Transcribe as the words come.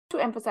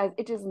emphasize,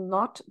 it is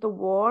not the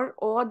war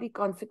or the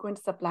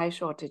consequent supply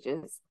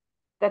shortages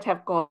that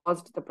have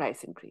caused the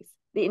price increase.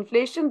 The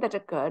inflation that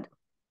occurred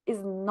is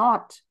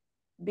not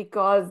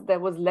because there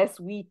was less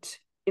wheat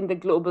in the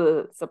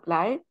global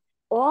supply,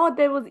 or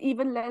there was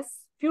even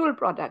less fuel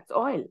products,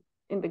 oil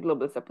in the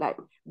global supply.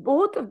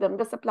 Both of them,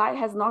 the supply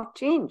has not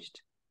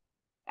changed.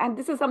 And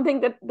this is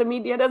something that the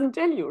media doesn't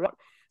tell you, right?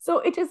 So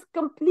it is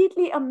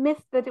completely a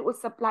myth that it was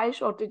supply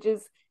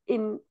shortages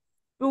in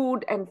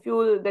food and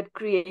fuel that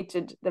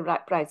created the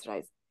price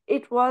rise.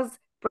 It was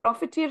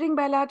profiteering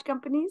by large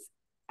companies,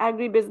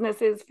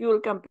 agribusinesses, fuel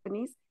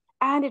companies,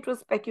 and it was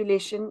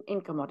speculation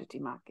in commodity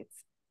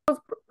markets. It was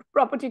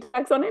property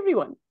tax on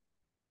everyone,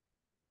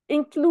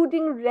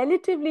 including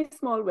relatively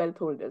small wealth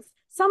holders.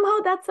 Somehow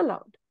that's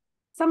allowed.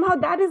 Somehow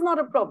that is not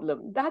a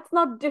problem. That's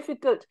not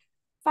difficult.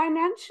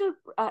 Financial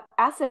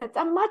assets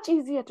are much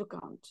easier to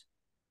count.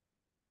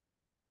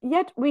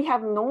 Yet we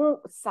have no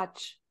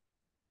such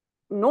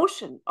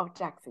notion of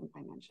taxing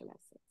financial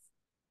assets.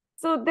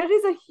 So there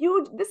is a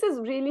huge, this is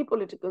really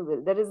political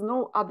will. There is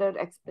no other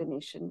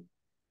explanation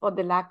for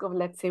the lack of,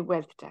 let's say,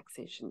 wealth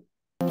taxation.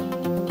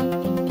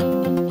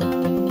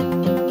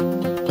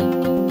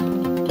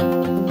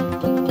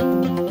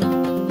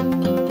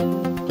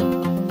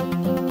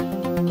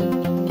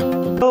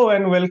 Hello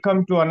and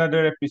welcome to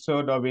another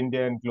episode of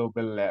India and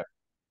Global Left.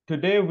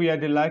 Today we are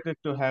delighted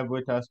to have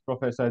with us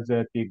Professor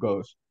Jayati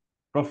Ghosh.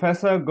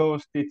 Professor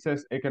Ghosh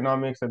teaches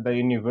economics at the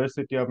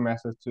University of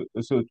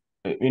Massachusetts,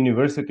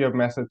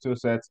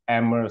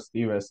 Amherst,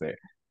 USA.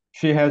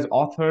 She has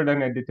authored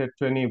and edited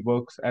 20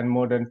 books and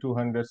more than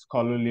 200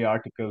 scholarly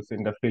articles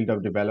in the field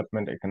of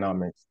development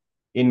economics.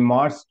 In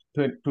March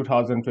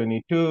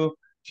 2022,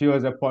 she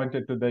was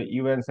appointed to the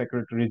UN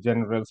Secretary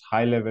General's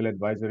High-Level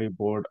Advisory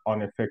Board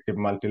on Effective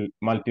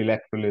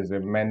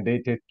Multilateralism,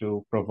 mandated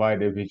to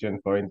provide a vision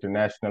for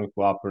international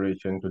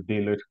cooperation to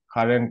deal with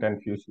current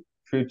and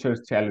future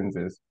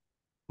challenges.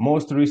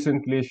 Most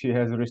recently, she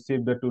has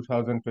received the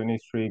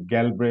 2023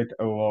 Galbraith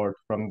Award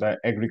from the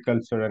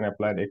Agriculture and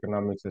Applied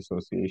Economics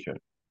Association.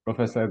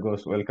 Professor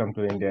Ghosh, welcome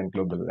to India and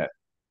Global Lab.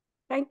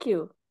 Thank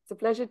you. It's a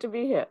pleasure to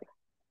be here.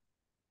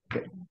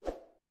 Okay.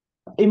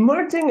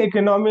 Emerging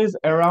economies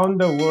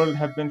around the world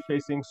have been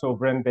facing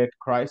sovereign debt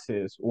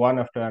crisis one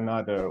after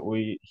another.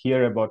 We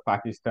hear about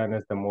Pakistan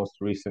as the most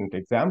recent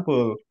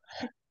example.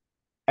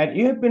 And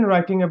you have been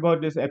writing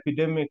about this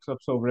epidemics of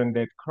sovereign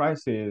debt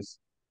crisis.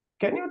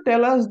 Can you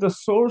tell us the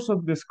source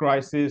of this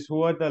crisis?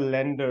 Who are the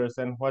lenders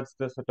and what's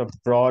the sort of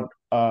broad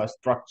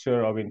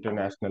structure of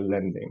international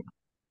lending?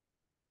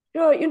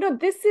 Sure.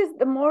 This is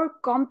the more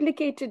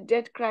complicated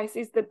debt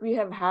crisis that we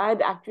have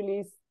had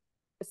actually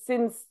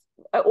since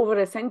over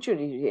a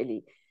century,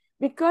 really,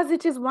 because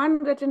it is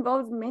one that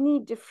involves many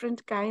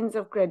different kinds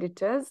of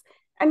creditors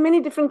and many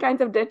different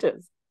kinds of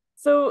debtors.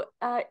 So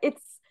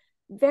it's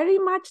very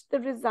much the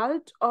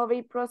result of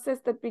a process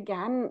that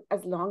began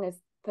as long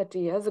as 30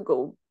 years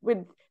ago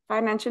with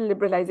financial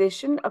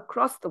liberalization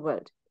across the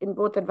world in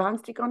both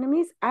advanced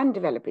economies and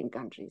developing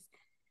countries.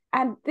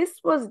 And this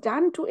was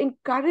done to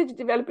encourage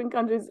developing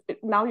countries,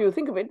 now you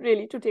think of it,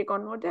 really, to take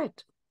on more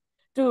debt,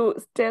 to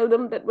tell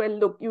them that, well,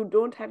 look, you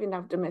don't have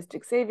enough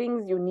domestic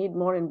savings, you need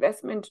more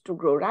investment to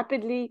grow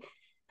rapidly.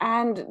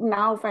 And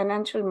now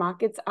financial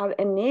markets are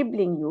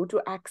enabling you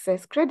to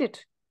access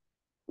credit,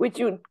 which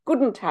you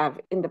couldn't have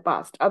in the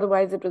past.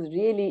 Otherwise, it was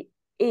really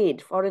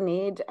aid, foreign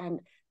aid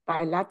and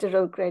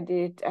bilateral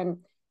credit and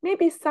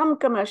maybe some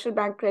commercial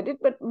bank credit,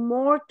 but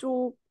more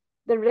to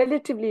the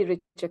relatively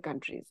richer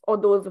countries or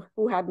those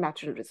who had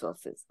natural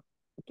resources.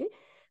 Okay.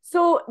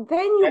 So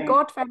then you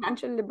got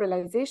financial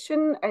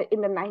liberalization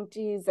in the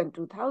 90s and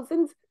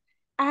 2000s,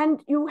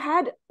 and you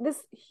had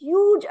this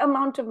huge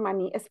amount of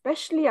money,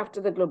 especially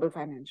after the global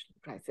financial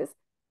crisis,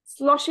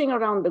 sloshing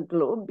around the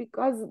globe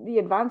because the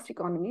advanced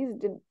economies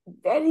did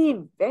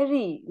very,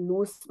 very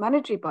loose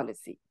monetary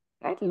policy,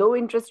 right? Low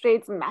interest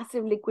rates,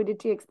 massive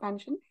liquidity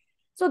expansion.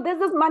 So there's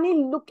this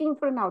money looking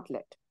for an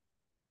outlet.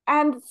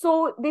 And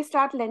so they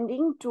start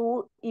lending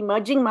to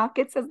emerging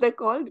markets, as they're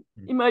called,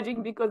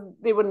 emerging because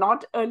they were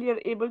not earlier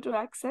able to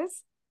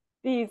access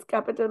these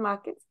capital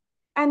markets.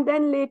 And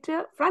then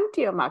later,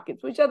 frontier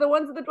markets, which are the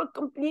ones that were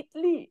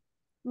completely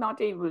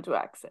not able to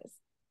access.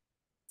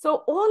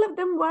 So all of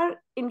them were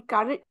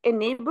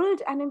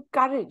enabled and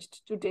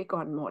encouraged to take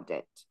on more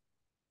debt.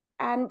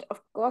 And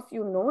of course,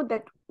 you know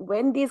that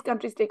when these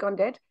countries take on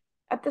debt,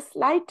 at the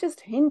slightest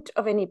hint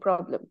of any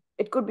problem,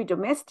 it could be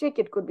domestic,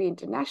 it could be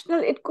international,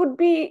 it could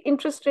be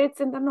interest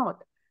rates in the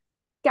north,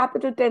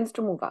 capital tends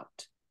to move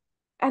out.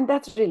 And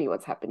that's really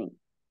what's happening.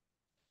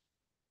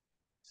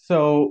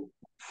 So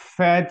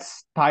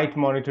Fed's tight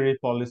monetary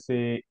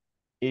policy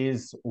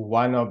is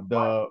one of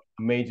the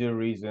major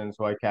reasons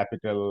why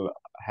capital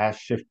has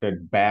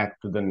shifted back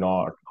to the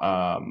north.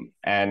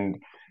 And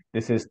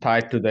this is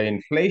tied to the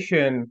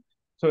inflation.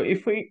 So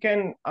if we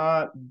can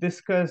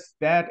discuss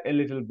that a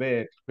little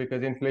bit,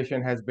 because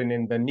inflation has been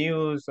in the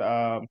news.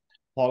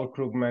 Paul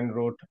Krugman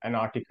wrote an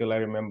article, I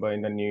remember,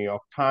 in the New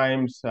York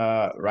Times,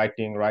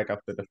 writing right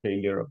after the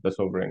failure of the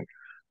sovereign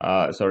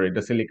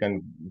the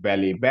Silicon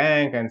Valley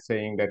Bank, and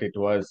saying that it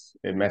was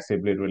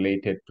massively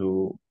related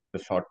to the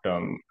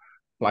short-term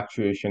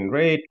fluctuation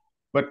rate.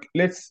 But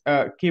let's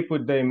keep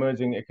with the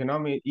emerging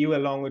economy. You,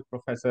 along with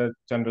Professor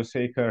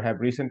Chandrasekhar, have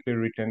recently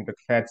written that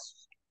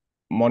Fed's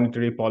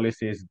monetary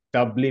policy is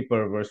doubly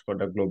perverse for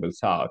the global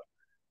South.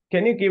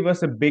 Can you give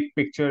us a big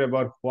picture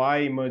about why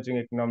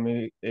emerging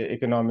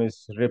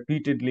economies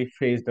repeatedly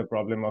face the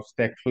problem of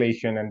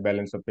stagflation and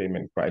balance of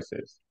payment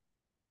crisis?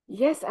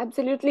 Yes,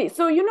 absolutely.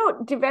 So,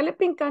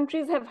 developing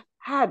countries have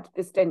had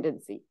this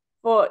tendency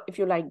for, if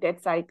you like,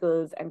 debt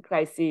cycles and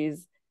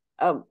crises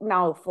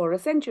now for a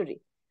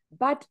century.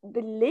 But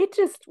the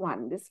latest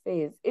one, this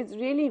phase, is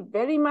really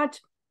very much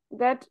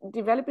that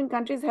developing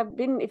countries have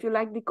been, if you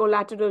like, the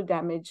collateral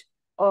damage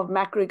of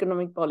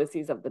macroeconomic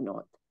policies of the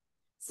North.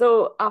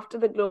 So after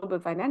the global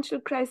financial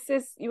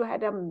crisis, you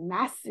had a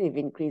massive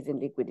increase in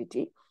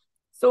liquidity.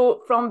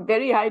 So from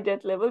very high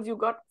debt levels, you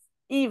got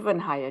even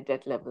higher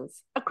debt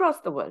levels across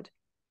the world,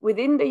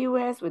 within the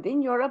US,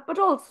 within Europe, but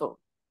also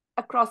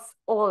across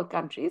all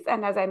countries.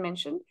 And as I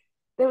mentioned,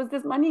 there was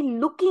this money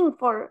looking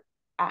for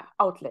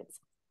outlets.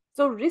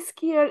 So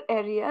riskier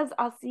areas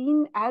are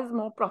seen as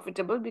more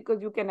profitable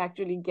because you can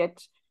actually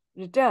get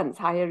returns,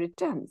 higher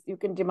returns. You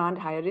can demand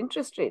higher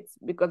interest rates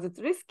because it's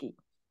risky.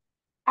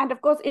 And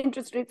of course,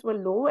 interest rates were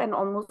low and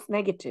almost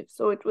negative.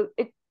 So it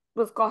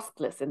was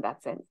costless in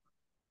that sense.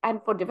 And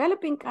for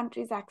developing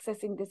countries,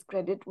 accessing this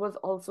credit was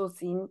also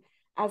seen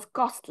as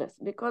costless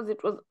because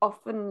it was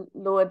often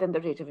lower than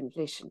the rate of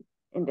inflation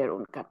in their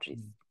own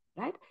countries,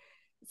 right?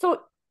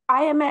 So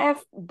IMF,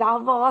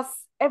 Davos,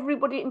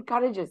 everybody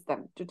encourages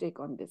them to take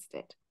on this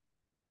debt.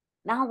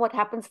 Now what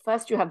happens?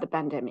 First, you have the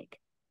pandemic.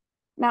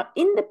 Now,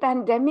 in the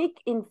pandemic,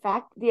 in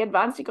fact, the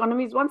advanced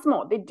economies, once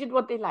more, they did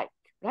what they liked,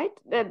 right?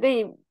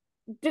 They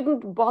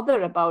didn't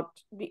bother about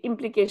the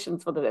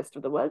implications for the rest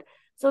of the world.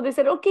 So they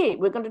said, okay,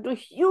 we're going to do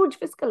huge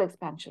fiscal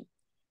expansion.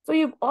 So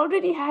you've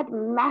already had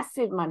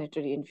massive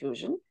monetary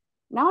infusion.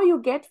 Now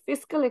you get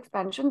fiscal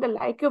expansion, the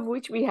like of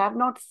which we have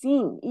not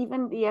seen.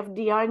 Even the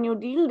FDR New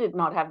Deal did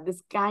not have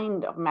this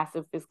kind of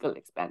massive fiscal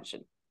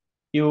expansion.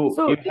 You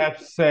have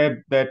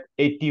said that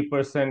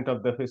 80%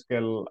 of the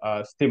fiscal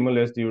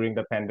stimulus during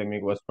the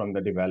pandemic was from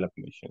the developed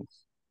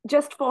nations.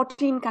 Just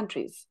 14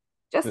 countries.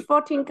 Just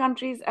 14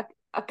 countries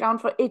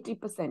account for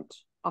 80%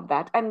 of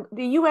that, and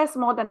the US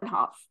more than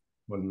half.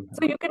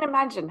 So you can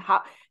imagine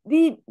how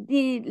the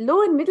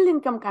low and middle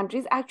income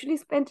countries actually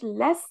spent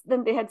less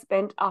than they had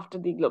spent after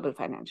the global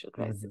financial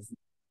crisis.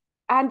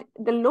 And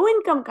the low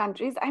income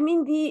countries, I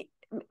mean, the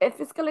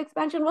fiscal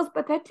expansion was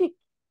pathetic,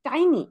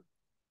 tiny,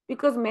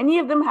 because many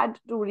of them had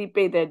to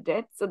repay their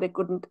debt, so they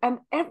couldn't. And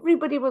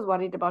everybody was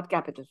worried about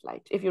capital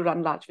flight if you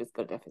run large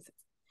fiscal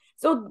deficits.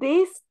 So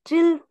they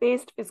still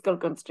faced fiscal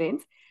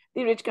constraints.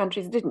 The rich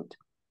countries didn't.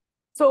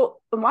 So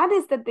one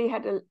is that they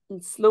had a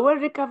slower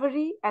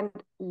recovery and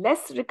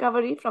less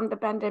recovery from the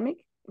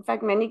pandemic. In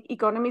fact, many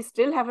economies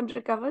still haven't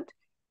recovered.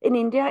 In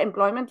India,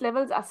 employment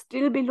levels are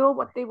still below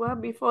what they were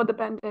before the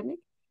pandemic.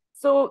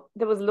 So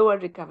there was lower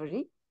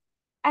recovery.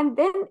 And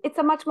then it's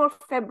a much more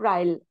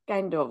febrile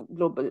kind of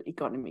global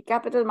economy.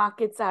 Capital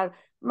markets are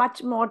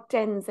much more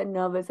tense and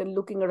nervous and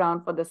looking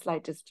around for the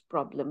slightest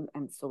problem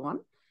and so on.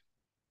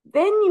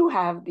 Then you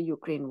have the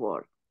Ukraine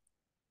war.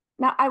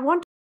 Now, I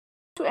want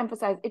to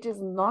emphasize it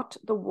is not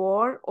the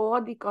war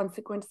or the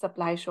consequent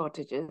supply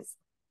shortages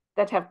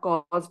that have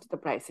caused the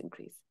price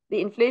increase. The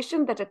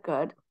inflation that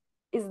occurred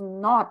is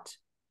not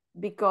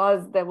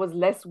because there was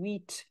less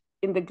wheat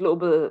in the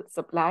global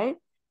supply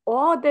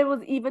or there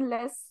was even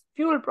less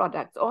fuel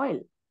products, oil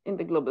in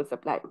the global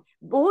supply.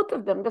 Both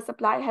of them, the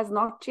supply has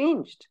not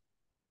changed.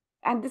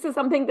 And this is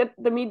something that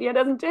the media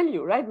doesn't tell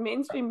you, right?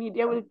 Mainstream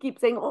media will keep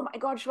saying, oh my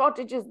God,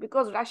 shortages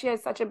because Russia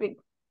is such a big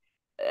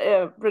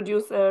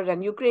producer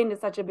and Ukraine is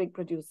such a big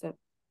producer.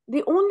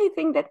 The only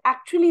thing that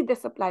actually the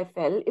supply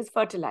fell is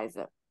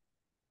fertilizer.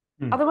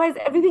 Otherwise,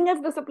 everything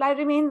else, the supply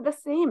remains the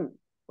same.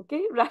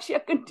 Okay,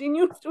 Russia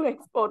continues to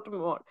export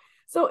more.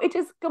 So it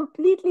is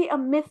completely a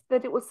myth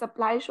that it was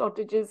supply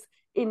shortages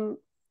in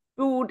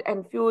food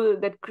and fuel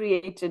that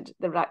created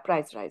the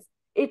price rise.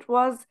 It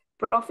was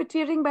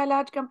profiteering by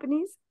large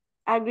companies,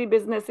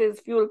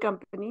 agribusinesses, fuel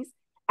companies,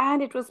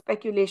 and it was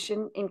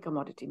speculation in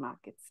commodity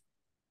markets.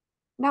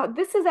 Now,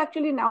 this has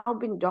actually now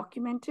been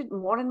documented.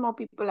 More and more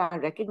people are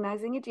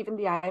recognizing it. Even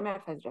the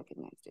IMF has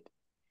recognized it.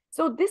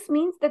 So this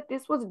means that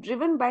this was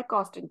driven by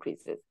cost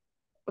increases.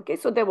 Okay,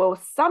 so there was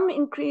some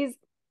increase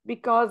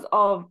because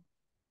of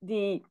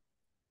the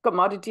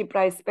commodity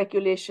price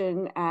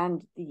speculation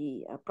and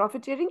the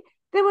profiteering.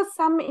 There was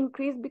some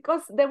increase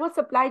because there were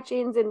supply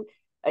chains and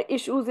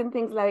issues in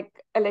things like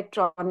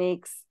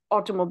electronics,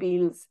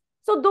 automobiles.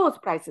 So those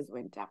prices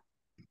went up.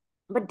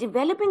 But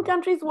developing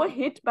countries were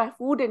hit by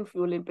food and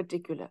fuel in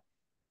particular.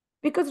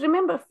 Because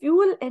remember,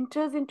 fuel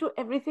enters into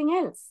everything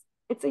else.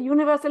 It's a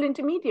universal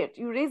intermediate.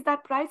 You raise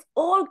that price,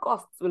 all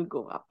costs will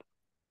go up.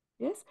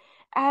 Yes.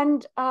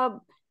 And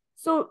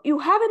so you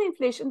have an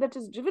inflation that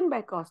is driven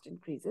by cost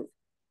increases.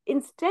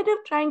 Instead of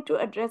trying to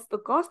address the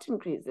cost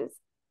increases,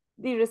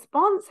 the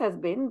response has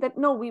been that,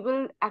 no, we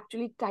will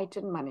actually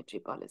tighten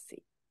monetary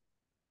policy.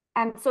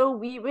 And so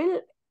we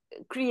will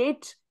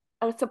create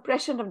a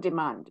suppression of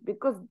demand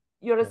because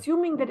you're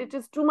assuming that it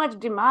is too much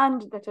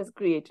demand that has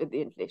created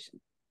the inflation.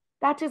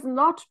 That is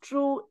not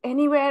true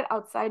anywhere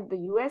outside the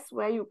US,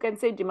 where you can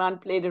say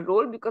demand played a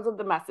role because of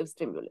the massive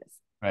stimulus.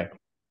 Right.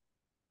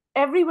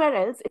 Everywhere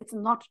else, it's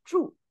not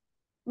true.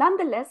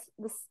 Nonetheless,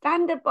 the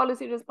standard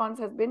policy response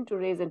has been to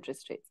raise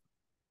interest rates.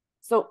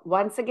 So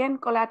once again,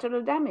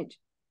 collateral damage.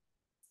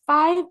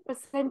 5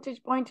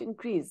 percentage point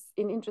increase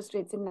in interest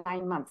rates in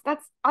 9 months.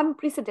 That's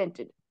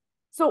unprecedented.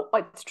 So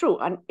it's true,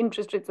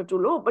 interest rates are too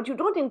low, but you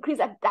don't increase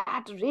at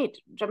that rate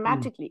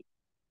dramatically.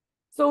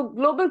 So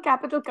global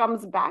capital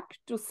comes back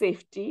to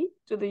safety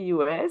to the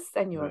US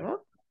and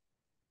Europe.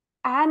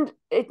 And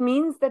it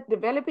means that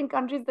developing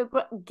countries that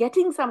were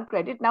getting some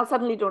credit now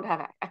suddenly don't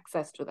have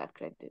access to that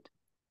credit.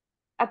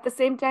 At the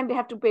same time, they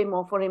have to pay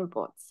more for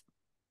imports.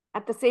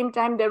 At the same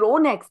time, their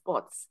own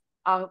exports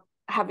are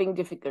having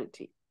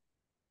difficulty.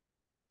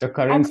 The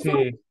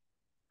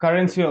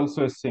currency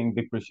also is seeing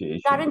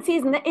depreciation.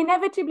 Currencies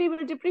inevitably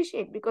will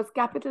depreciate because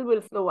capital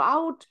will flow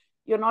out.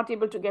 You're not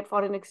able to get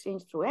foreign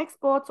exchange through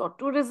exports or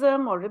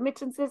tourism or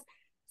remittances.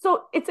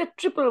 So it's a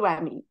triple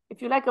whammy,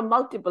 if you like, a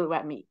multiple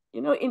whammy.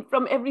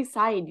 From every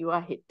side you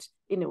are hit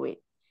in a way.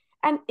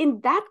 And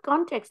in that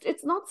context,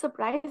 it's not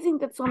surprising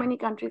that so many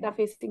countries are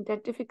facing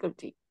that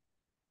difficulty.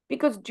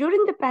 Because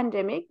during the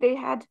pandemic, they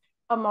had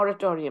a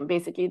moratorium.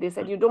 Basically, they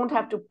said you don't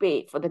have to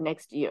pay for the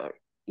next year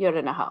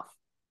and a half.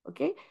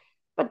 Okay.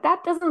 But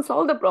that doesn't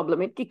solve the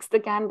problem. It kicks the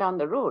can down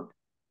the road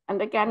and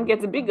the can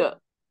gets bigger.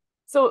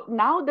 So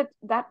now that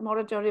that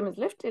moratorium is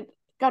lifted,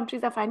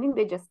 countries are finding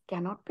they just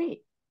cannot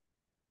pay.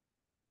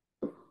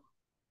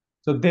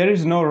 So there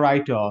is no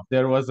write-off.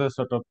 There was a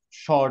sort of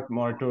short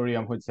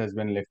moratorium which has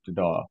been lifted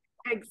off.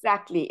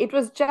 Exactly. It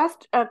was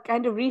just a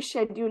kind of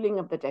rescheduling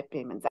of the debt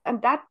payments.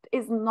 And that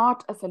is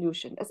not a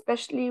solution,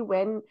 especially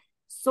when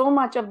so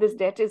much of this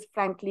debt is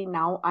frankly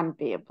now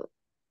unpayable.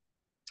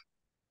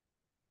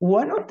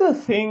 One of the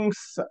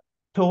things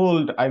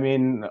told,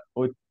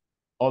 with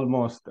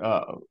almost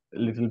a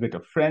little bit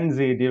of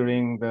frenzy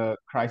during the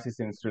crisis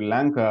in Sri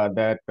Lanka,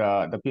 that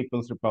the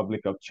People's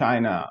Republic of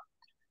China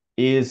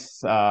is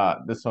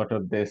the sort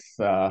of this,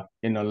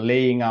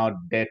 laying out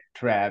debt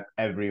trap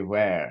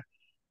everywhere.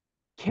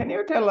 Can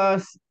you tell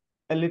us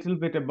a little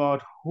bit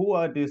about who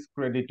are these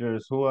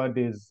creditors, who are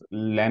these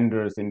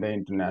lenders in the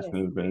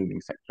international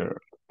lending sector?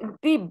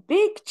 The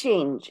big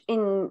change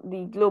in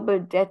the global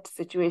debt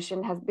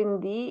situation has been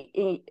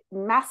the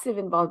massive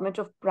involvement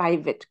of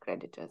private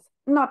creditors,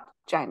 not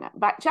China.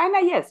 But China,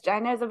 yes,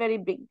 China is a very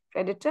big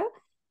creditor.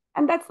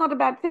 And that's not a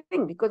bad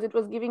thing because it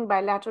was giving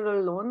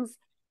bilateral loans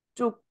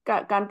to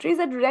countries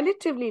at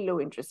relatively low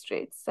interest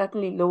rates,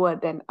 certainly lower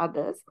than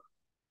others.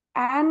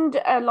 And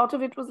a lot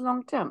of it was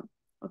long term.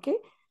 Okay.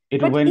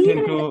 It went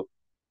into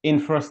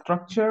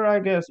infrastructure, I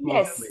guess.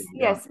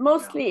 Yes,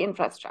 mostly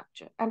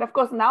infrastructure. And of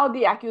course, now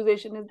the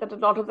accusation is that a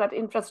lot of that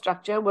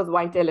infrastructure was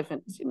white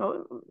elephants,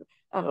 what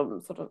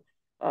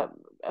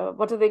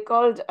are they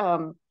called?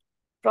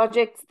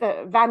 Projects,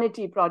 the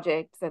vanity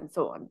projects and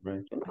so on.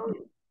 Right.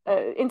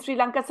 In Sri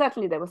Lanka,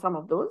 certainly there were some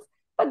of those,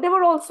 but there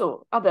were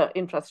also other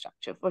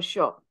infrastructure for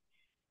sure.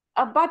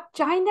 But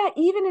China,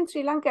 even in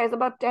Sri Lanka, is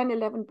about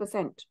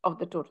 10-11% of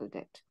the total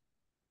debt.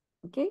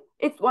 Okay,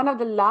 it's one of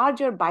the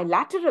larger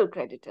bilateral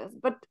creditors,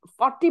 but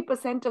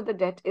 40% of the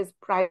debt is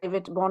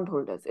private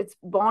bondholders. It's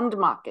bond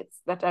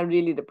markets that are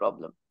really the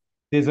problem.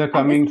 These are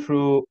coming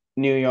through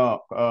New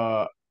York,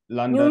 London.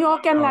 New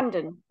York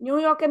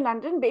and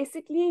London.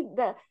 Basically,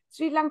 the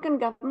Sri Lankan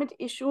government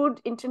issued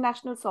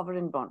international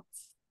sovereign bonds.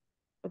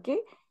 Okay,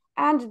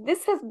 and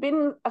this has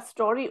been a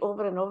story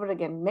over and over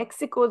again.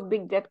 Mexico's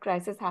big debt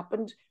crisis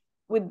happened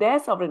with their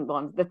sovereign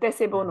bonds, the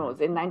Tese Bonos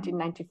in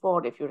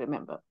 1994, if you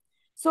remember.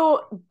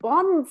 So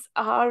bonds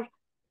are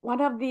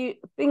one of the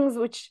things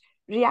which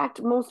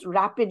react most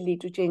rapidly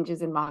to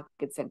changes in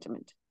market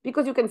sentiment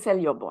because you can sell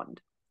your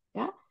bond.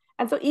 Yeah.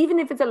 And so even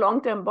if it's a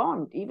long-term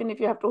bond, even if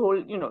you have to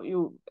hold,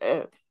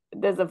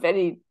 there's a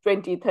very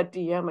 20,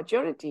 30-year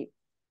maturity.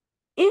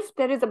 If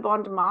there is a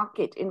bond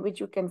market in which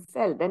you can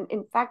sell, then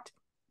in fact,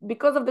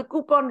 because of the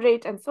coupon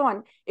rate and so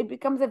on, it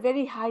becomes a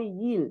very high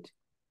yield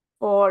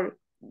for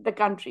the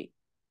country.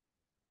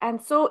 And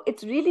so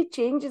it's really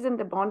changes in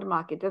the bond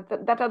market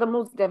that are the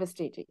most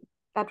devastating.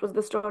 That was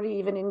the story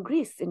even in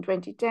Greece in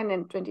 2010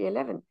 and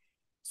 2011.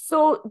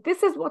 So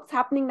this is what's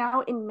happening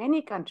now in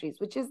many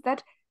countries, which is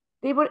that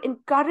they were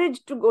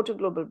encouraged to go to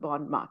global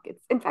bond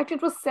markets. In fact,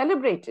 it was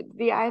celebrated.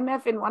 The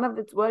IMF in one of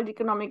its World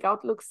Economic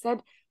Outlooks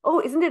said,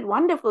 oh, isn't it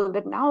wonderful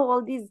that now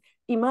all these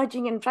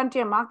emerging and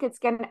frontier markets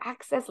can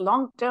access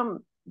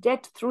long-term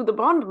debt through the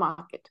bond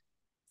market.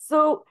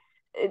 So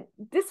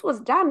this was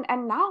done,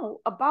 and now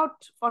about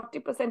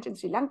 40% in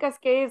Sri Lanka's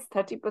case,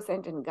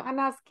 30% in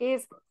Ghana's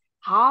case,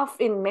 half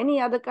in many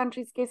other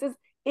countries' cases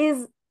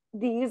is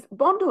these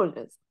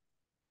bondholders.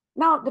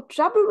 Now, the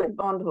trouble with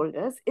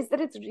bondholders is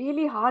that it's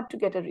really hard to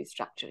get a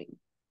restructuring.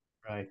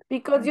 Right.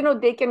 Because,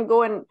 they can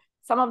go and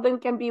Some of them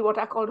can be what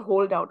are called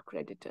holdout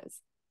creditors,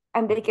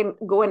 and they can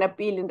go and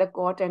appeal in the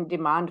court and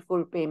demand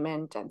full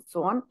payment and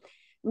so on.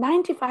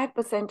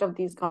 95% of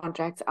these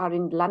contracts are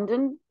in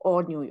London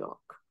or New York.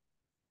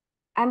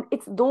 And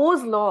it's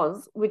those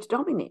laws which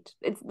dominate.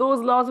 It's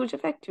those laws which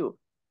affect you.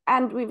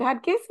 And we've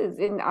had cases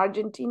in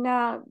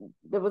Argentina.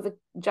 There was a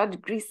Judge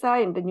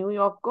Grisa in the New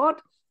York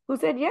court who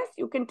said, yes,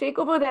 you can take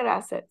over their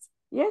assets.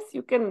 Yes,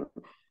 you can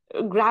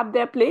grab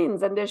their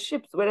planes and their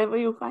ships wherever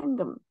you find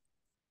them.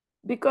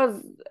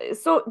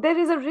 So there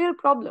is a real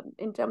problem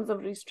in terms of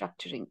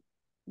restructuring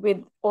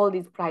with all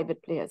these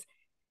private players.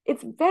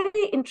 It's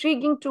very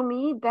intriguing to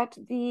me that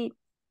the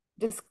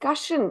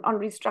discussion on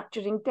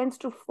restructuring tends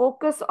to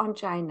focus on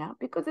China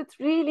because it's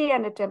really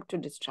an attempt to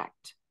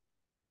distract.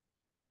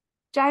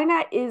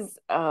 China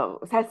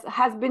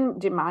has been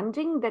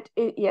demanding that,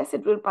 yes,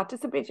 it will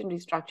participate in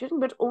restructuring,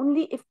 but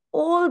only if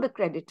all the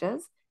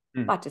creditors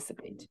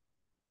participate,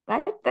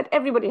 right? That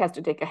everybody has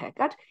to take a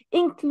haircut,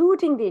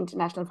 including the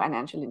international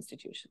financial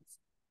institutions.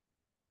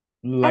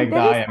 Like the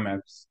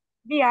IMFs.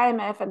 The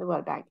IMF and the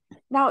World Bank.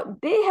 Now,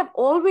 they have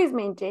always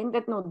maintained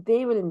that, no,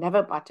 they will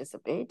never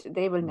participate.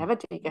 They will never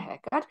take a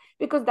haircut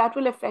because that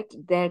will affect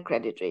their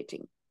credit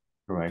rating.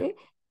 Right. Okay?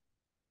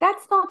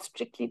 That's not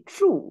strictly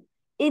true.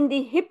 In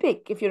the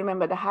HIPC, if you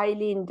remember, the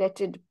Highly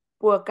Indebted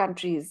Poor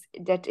Countries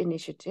Debt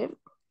Initiative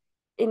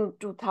in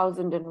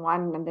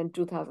 2001 and then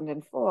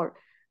 2004,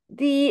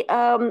 the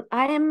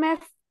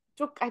IMF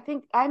took, I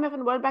think, IMF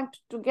and World Bank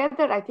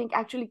together, I think,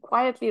 actually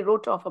quietly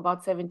wrote off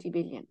about 70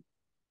 billion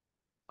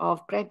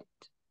of credit.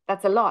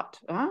 That's a lot,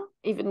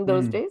 even in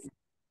those days.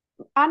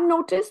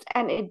 Unnoticed,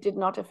 and it did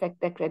not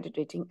affect their credit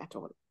rating at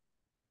all.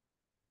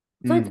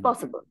 So it's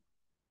possible.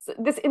 So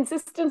this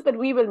insistence that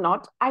we will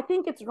not, I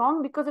think it's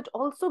wrong because it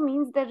also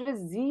means there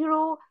is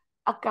zero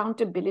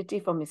accountability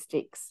for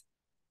mistakes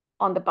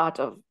on the part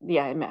of the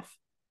IMF.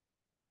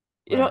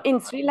 You know,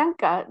 in Sri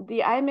Lanka, the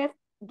IMF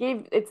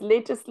gave its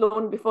latest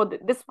loan before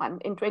this one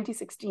in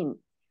 2016,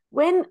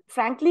 when,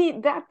 frankly,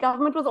 that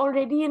government was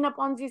already in a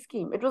Ponzi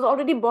scheme. It was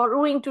already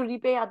borrowing to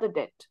repay other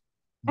debt.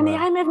 And the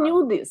IMF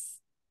knew this.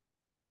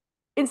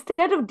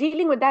 Instead of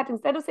dealing with that,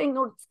 instead of saying,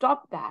 no,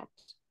 stop that,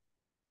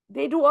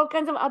 they do all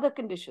kinds of other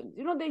conditions.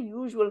 You know, the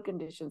usual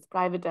conditions,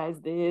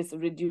 privatize this,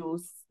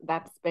 reduce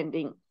that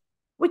spending,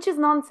 which is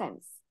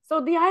nonsense. So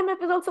the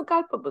IMF is also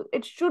culpable.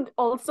 It should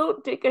also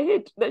take a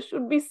hit. There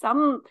should be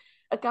some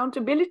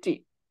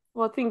accountability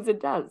for things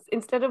it does,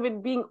 instead of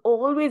it being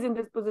always in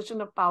this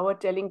position of power,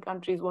 telling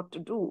countries what to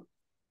do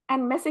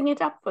and messing it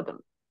up for them.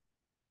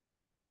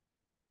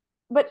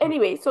 But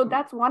anyway, so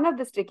that's one of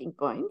the sticking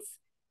points.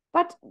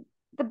 But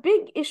the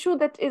big issue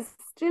that is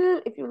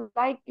still, if you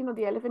like, you know,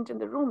 the elephant in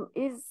the room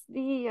is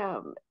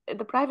the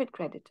private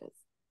creditors.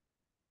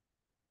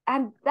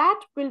 And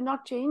that will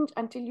not change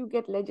until you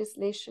get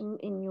legislation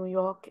in New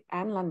York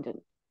and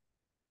London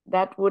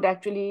that would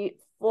actually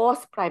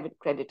force private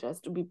creditors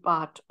to be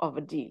part of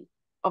a deal,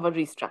 of a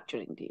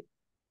restructuring deal.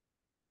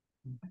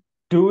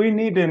 Do we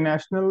need a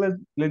national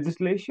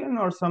legislation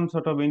or some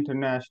sort of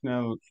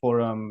international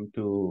forum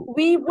to...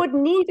 We would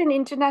need an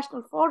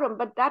international forum,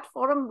 but that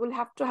forum will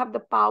have to have the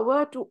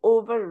power to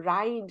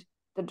override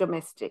the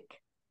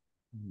domestic.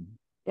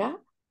 Yeah.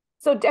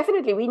 So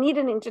definitely we need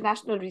an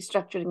international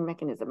restructuring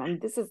mechanism. And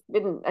this has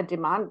been a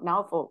demand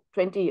now for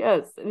 20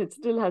 years and it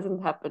still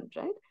hasn't happened,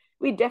 right?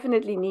 We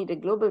definitely need a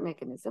global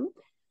mechanism.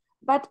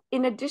 But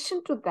in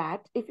addition to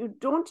that, if you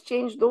don't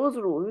change those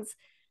rules,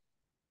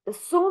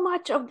 so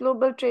much of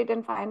global trade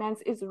and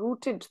finance is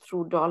routed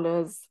through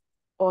dollars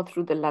or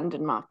through the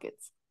London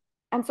markets.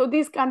 And so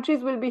these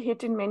countries will be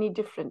hit in many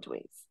different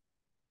ways.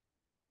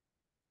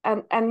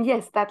 And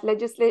yes, that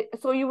legislation,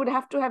 so you would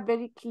have to have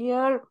very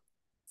clear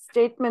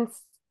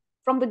statements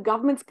from the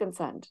governments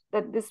concerned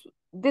that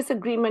this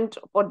agreement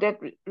for debt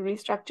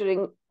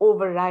restructuring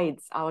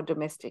overrides our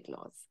domestic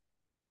laws.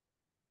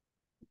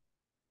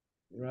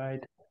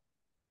 Right.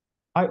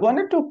 I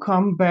wanted to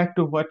come back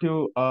to what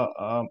you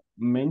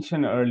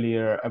mentioned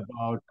earlier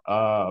about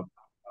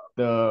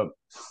the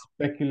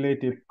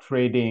speculative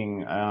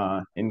trading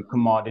in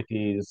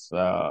commodities,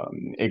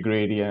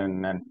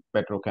 agrarian and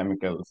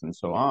petrochemicals, and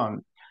so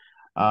on.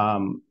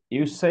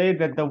 You say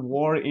that the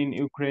war in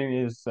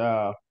Ukraine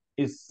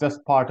is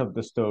just part of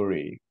the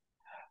story.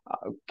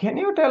 Can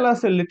you tell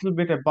us a little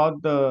bit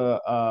about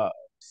the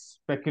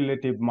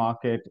speculative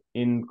market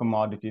in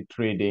commodity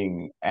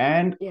trading?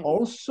 And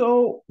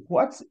also,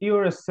 what's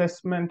your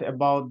assessment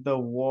about the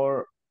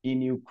war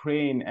in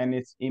Ukraine and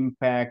its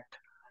impact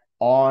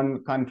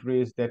on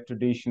countries that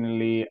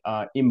traditionally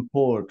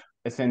import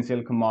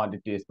essential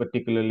commodities,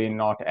 particularly in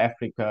North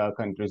Africa,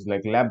 countries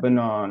like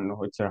Lebanon,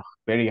 which are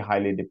very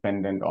highly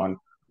dependent on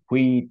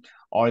wheat,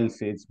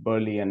 oilseeds,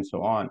 barley, and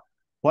so on.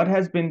 What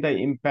has been the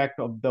impact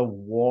of the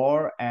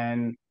war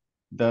and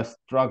the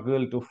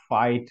struggle to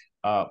fight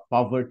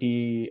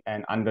poverty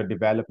and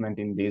underdevelopment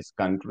in these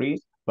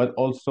countries, but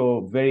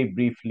also very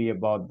briefly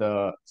about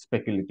the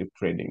speculative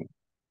trading?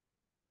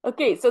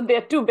 Okay, so there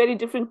are two very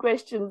different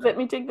questions. Let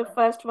me take the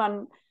first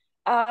one.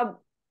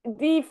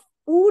 The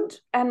food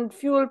and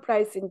fuel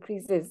price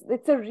increases,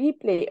 it's a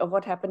replay of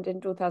what happened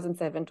in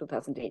 2007,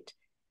 2008.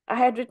 I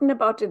had written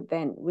about it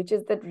then, which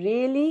is that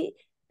really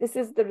this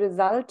is the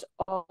result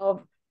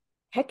of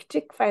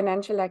hectic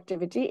financial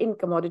activity in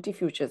commodity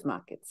futures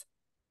markets.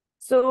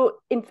 So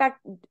in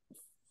fact,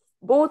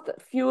 both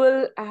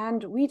fuel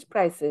and wheat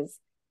prices,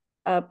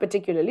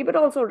 particularly, but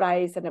also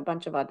rice and a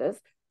bunch of others,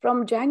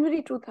 from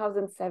January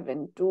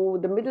 2007 to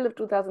the middle of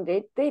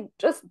 2008, they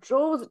just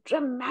rose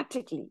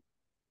dramatically.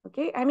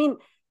 Okay, I mean,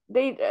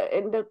 they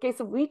in the case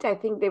of wheat, I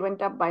think they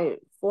went up by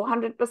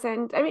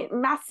 400%. I mean,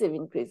 massive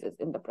increases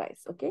in the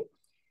price. Okay,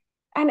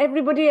 and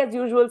everybody, as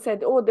usual,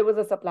 said, "Oh, there was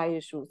a supply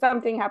issue.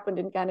 Something happened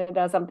in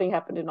Canada. Something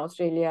happened in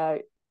Australia."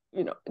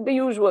 You know, the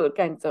usual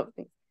kinds of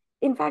things.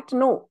 In fact,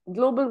 no,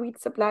 global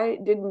wheat supply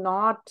did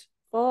not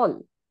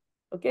fall.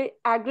 Okay,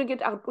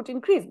 aggregate output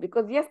increased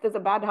because yes, there's a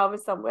bad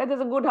harvest somewhere, there's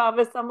a good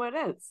harvest somewhere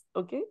else.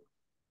 Okay,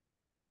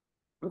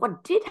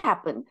 what did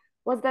happen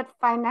was that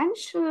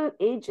financial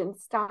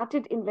agents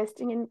started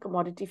investing in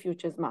commodity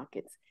futures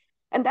markets,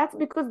 and that's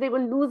because they were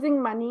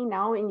losing money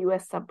now in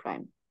US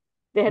subprime.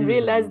 They had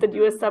realized that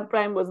US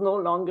subprime was no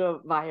longer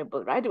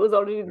viable, right? It was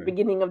already the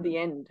beginning of the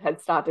end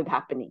had started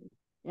happening.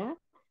 Yeah,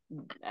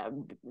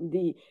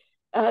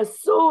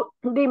 so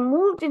they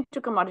moved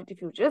into commodity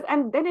futures,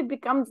 and then it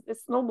becomes the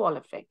snowball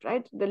effect,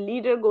 right? The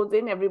leader goes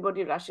in,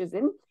 everybody rushes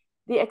in,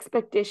 the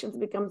expectations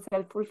become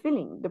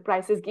self-fulfilling, the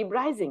prices keep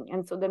rising,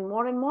 and so then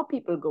more and more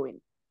people go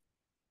in.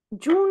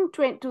 June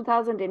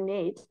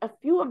 2008, a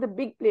few of the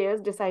big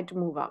players decide to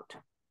move out.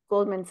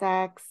 Goldman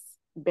Sachs,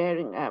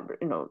 Jamie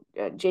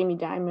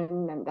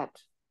Dimon, and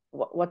that,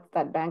 what's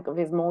that bank of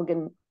his,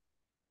 Morgan,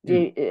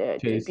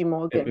 JP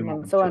Morgan,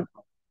 and so on.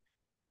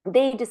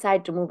 They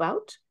decide to move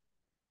out,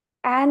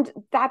 and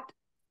that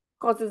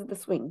causes the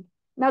swing.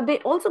 Now, they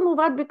also move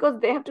out because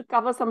they have to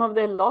cover some of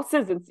their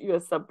losses in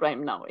US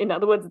subprime now. In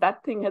other words,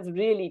 that thing has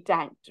really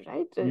tanked,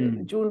 right?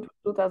 June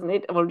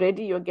 2008,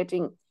 already you're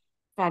getting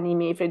Fannie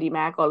Mae, Freddie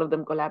Mac, all of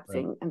them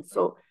collapsing. Right. And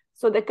so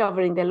they're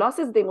covering their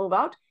losses, they move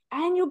out,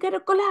 and you get a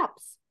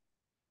collapse.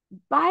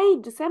 By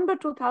December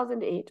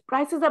 2008,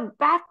 prices are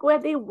back where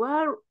they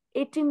were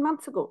 18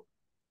 months ago.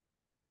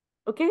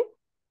 Okay?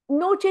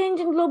 No change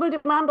in global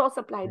demand or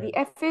supply. Right.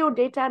 The FAO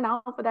data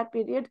now for that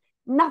period,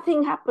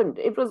 nothing happened.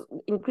 It was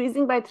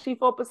increasing by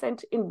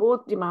 3-4% in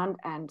both demand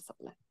and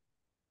supply.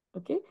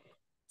 Okay?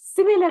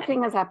 Similar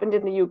thing has happened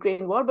in the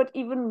Ukraine war, but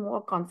even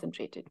more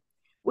concentrated,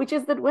 which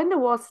is that when the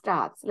war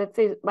starts, let's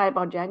say by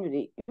about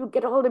January, you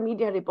get all the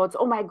media reports,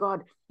 oh my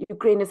God,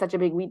 Ukraine is such a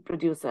big wheat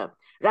producer.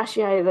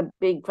 Russia is a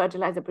big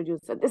fertilizer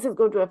producer. This is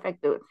going to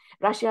affect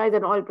Russia is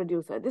an oil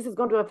producer. This is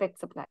going to affect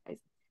supplies.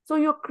 So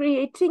you're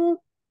creating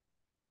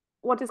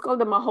what is called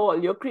the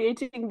mahal. You're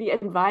creating the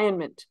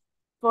environment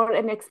for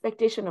an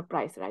expectation of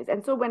price rise.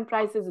 And so when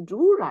prices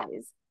do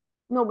rise,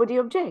 nobody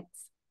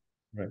objects.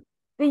 Right.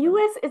 The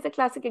US is a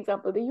classic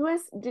example. The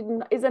US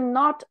is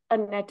not a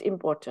net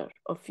importer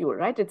of fuel,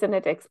 right? It's a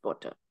net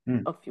exporter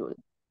of fuel.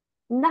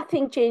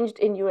 Nothing changed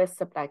in US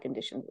supply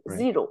conditions. Right.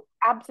 Zero.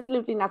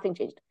 Absolutely nothing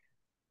changed.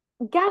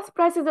 Gas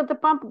prices at the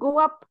pump go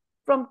up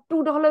from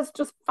 $2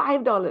 to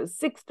 $5,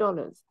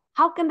 $6.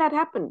 How can that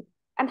happen?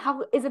 And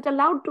how is it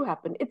allowed to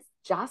happen? It's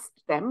just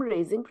them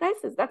raising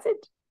prices. That's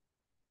it.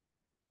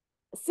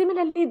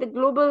 Similarly, the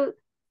global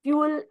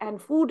fuel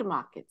and food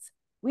markets,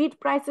 wheat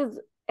prices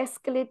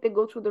escalate, they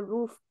go through the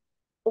roof.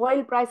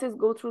 Oil prices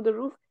go through the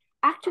roof.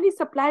 Actually,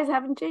 supplies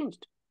haven't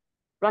changed.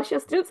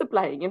 Russia's still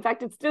supplying. In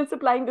fact, it's still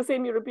supplying the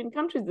same European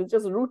countries. It's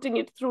just routing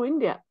it through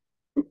India.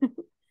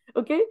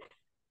 Okay?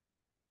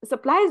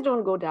 Supplies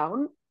don't go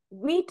down.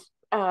 Wheat,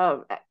 a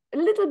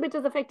little bit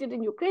is affected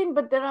in Ukraine,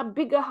 but there are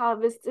bigger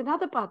harvests in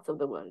other parts of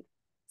the world.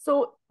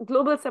 So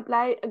global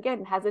supply,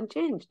 again, hasn't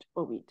changed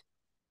for wheat.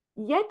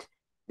 Yet,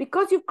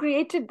 because you've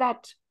created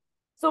that,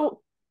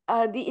 so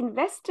the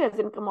investors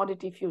in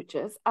commodity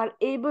futures are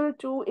able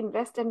to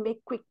invest and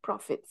make quick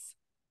profits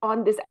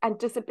on this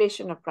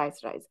anticipation of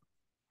price rise.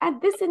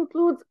 And this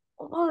includes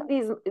all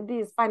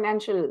these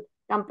financial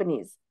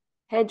companies,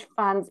 hedge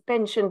funds,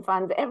 pension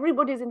funds,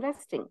 everybody's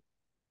investing.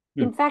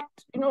 In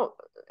fact,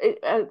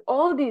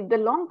 all the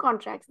long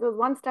contracts, there was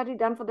one study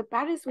done for the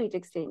Paris Wheat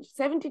Exchange,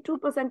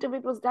 72% of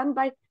it was done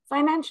by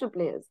financial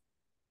players.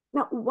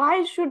 Now,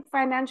 why should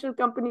financial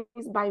companies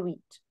buy wheat?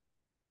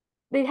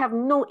 They have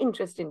no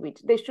interest in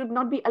wheat. They should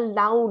not be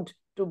allowed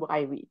to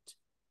buy wheat,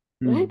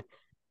 right?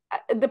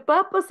 The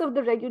purpose of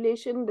the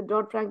regulation, the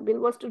Dodd-Frank bill,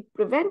 was to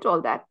prevent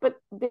all that, but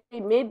they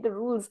made the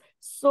rules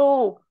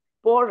so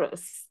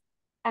porous.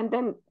 And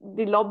then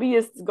the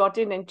lobbyists got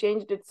in and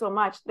changed it so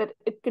much that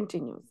it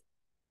continues.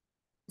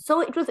 So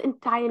it was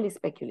entirely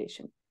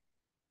speculation.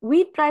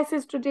 Wheat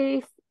prices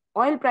today,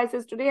 oil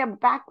prices today are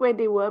back where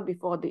they were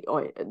before the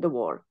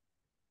war.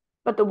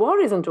 But the war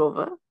isn't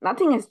over.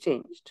 Nothing has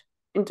changed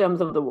in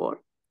terms of the war.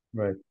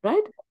 Right.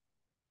 Right?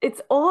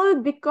 It's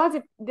all because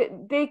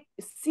they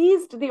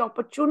seized the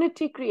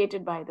opportunity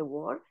created by the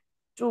war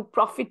to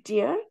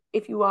profiteer,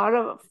 if you are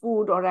a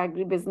food or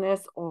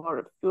agribusiness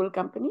or fuel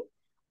company,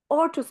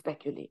 or to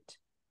speculate.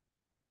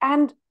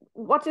 And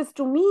what is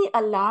to me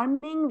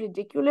alarming,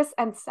 ridiculous,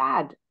 and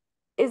sad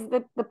is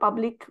that the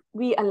public,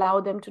 we allow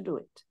them to do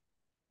it.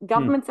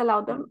 Governments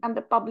allow them, and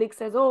the public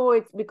says, oh,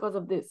 it's because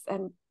of this,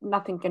 and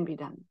nothing can be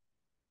done.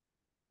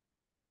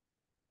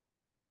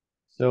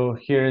 So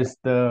here is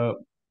the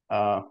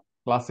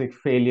classic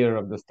failure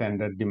of the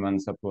standard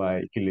demand-supply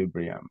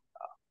equilibrium.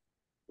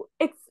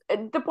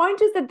 The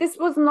point is that this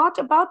was not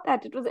about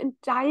that. It was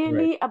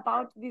entirely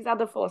about these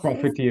other forces.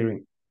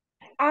 Profiteering.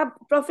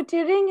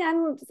 Profiteering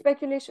and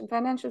speculation,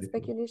 financial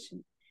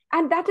speculation.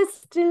 And that is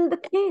still the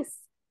case.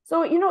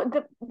 So,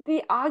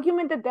 the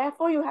argument that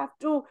therefore you have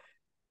to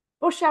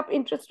push up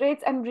interest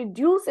rates and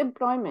reduce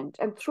employment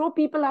and throw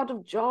people out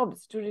of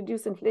jobs to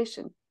reduce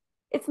inflation,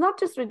 it's not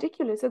just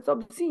ridiculous, it's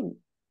obscene.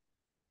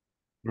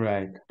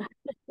 Right.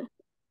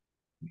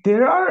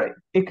 There are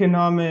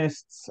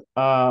economists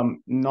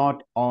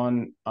not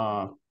on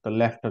the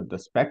left of the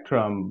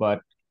spectrum,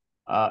 but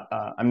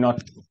I'm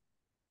not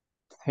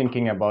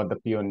thinking about the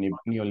pure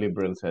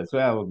neoliberals as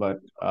well, but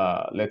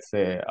let's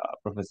say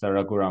Professor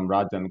Raghuram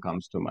Rajan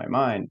comes to my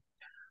mind.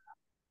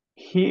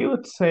 He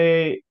would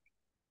say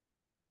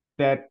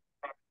that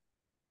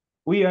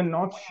we are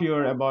not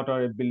sure about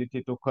our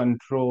ability to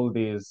control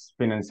these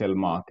financial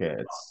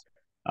markets.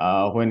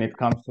 When it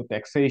comes to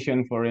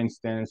taxation, for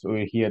instance,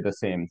 we hear the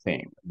same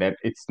thing, that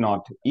it's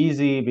not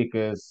easy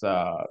because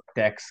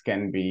tax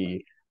can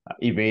be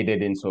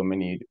evaded in so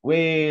many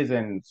ways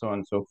and so on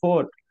and so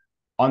forth.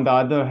 On the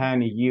other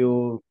hand,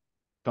 you,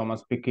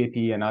 Thomas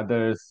Piketty and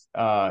others,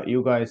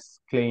 you guys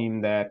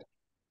claim that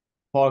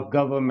for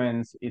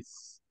governments,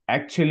 it's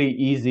actually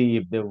easy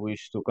if they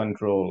wish to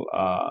control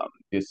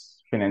these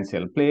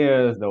financial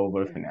players, the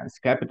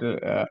overfinanced capital.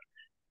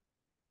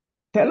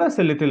 Tell us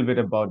a little bit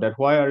about that.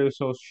 Why are you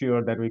so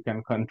sure that we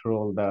can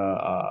control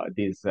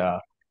these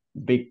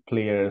big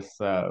players,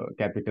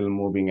 capital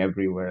moving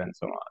everywhere and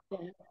so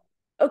on?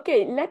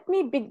 Okay, let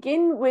me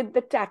begin with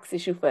the tax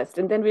issue first,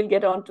 and then we'll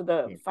get on to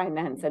the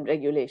finance and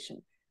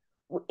regulation.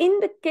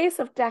 In the case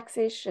of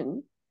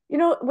taxation,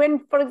 when,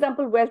 for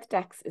example, wealth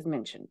tax is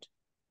mentioned,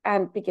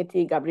 and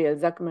Piketty, Gabriel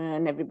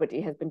Zucman, everybody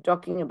has been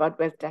talking about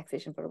wealth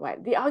taxation for a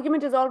while. The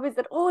argument is always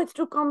that, oh, it's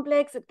too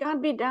complex, it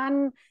can't be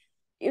done,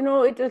 it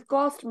will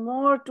cost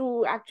more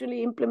to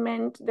actually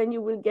implement than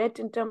you will get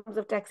in terms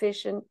of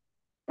taxation.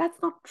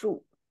 That's not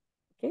true,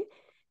 okay?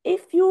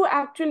 If you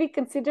actually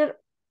consider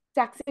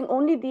taxing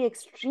only the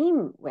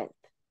extreme wealth,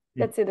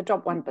 let's say the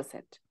top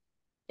 1%.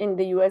 In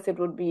the US, it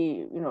would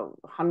be,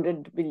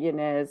 100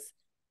 billionaires,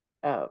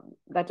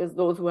 that is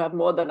those who have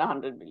more than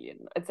 100 billion,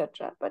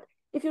 etc. But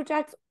if you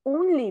tax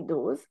only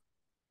those,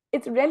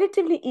 it's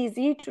relatively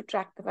easy to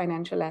track the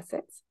financial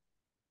assets,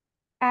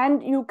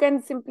 and you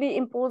can simply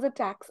impose a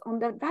tax on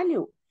that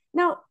value.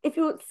 Now, if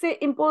you say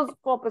impose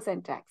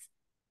 4% tax,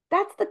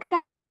 that's the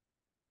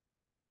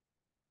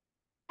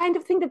kind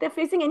of thing that they're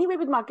facing anyway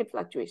with market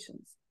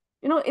fluctuations.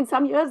 In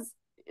some years,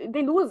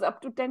 they lose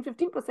up to 10,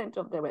 15%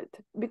 of their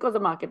wealth because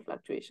of market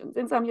fluctuations.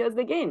 In some years,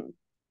 they gain.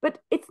 But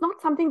it's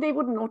not something they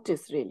would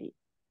notice, really.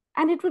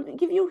 And it would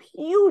give you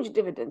huge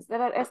dividends.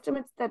 There are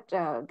estimates that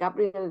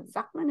Gabriel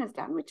Zucman has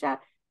done, which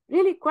are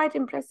really quite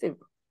impressive.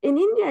 In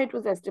India, it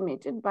was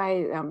estimated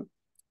by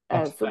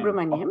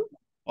Subramaniam.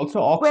 Also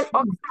Oxfam. Well,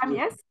 Oxfam,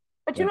 yes.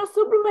 But,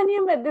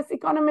 Subramaniam, this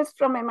economist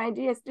from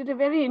MIDS, did a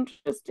very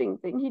interesting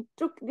thing. He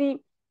took the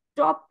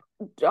top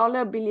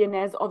dollar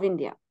billionaires of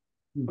India.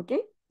 Okay?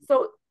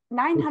 So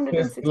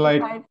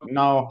 965. Like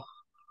now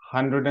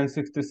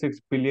 166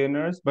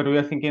 billionaires, but we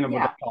are thinking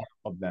about the top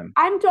of them.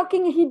 I'm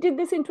talking, he did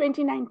this in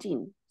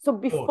 2019. So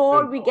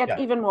before we get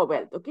even more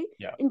wealth, okay?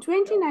 Yeah. In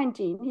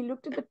 2019, he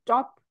looked at the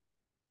top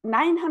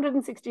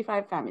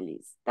 965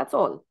 families. That's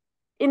all.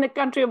 In a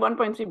country of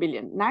 1.3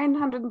 billion,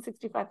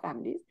 965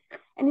 families.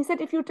 And he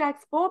said, if you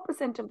tax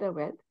 4% of their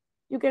wealth,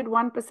 you get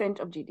 1%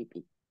 of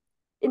GDP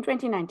in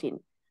 2019.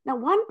 Now,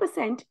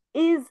 1%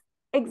 is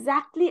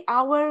exactly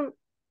our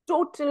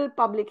total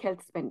public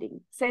health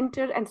spending,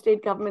 center and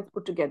state governments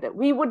put together.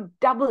 We would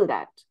double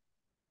that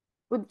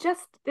with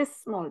just this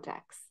small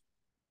tax,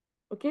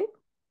 okay?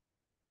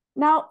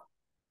 Now,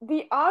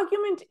 the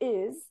argument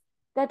is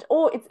that,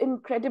 oh, it's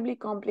incredibly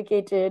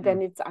complicated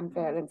and it's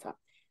unfair and so on.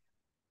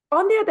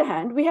 On the other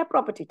hand, we have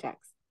property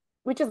tax,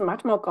 which is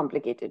much more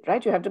complicated,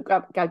 right? You have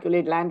to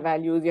calculate land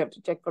values, you have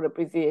to check for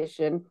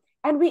appreciation,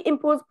 and we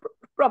impose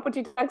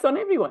property tax on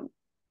everyone,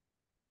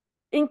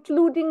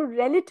 including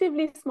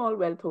relatively small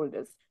wealth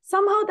holders.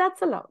 Somehow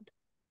that's allowed.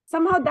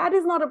 Somehow that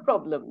is not a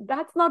problem.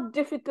 That's not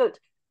difficult.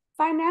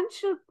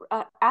 Financial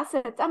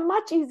assets are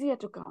much easier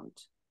to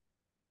count.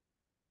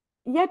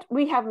 Yet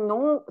we have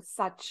no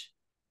such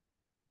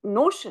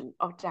notion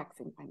of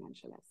taxing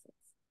financial assets.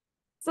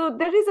 So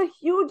there is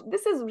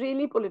this is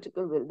really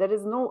political will. There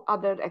is no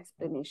other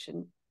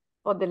explanation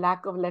for the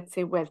lack of, let's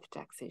say, wealth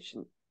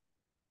taxation.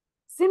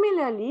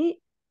 Similarly,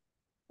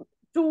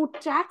 to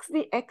tax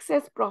the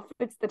excess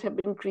profits that have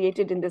been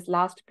created in this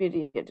last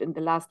period, in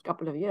the last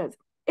couple of years,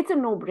 it's a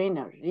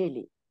no-brainer,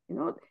 really.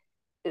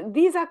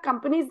 These are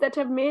companies that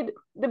have made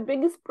the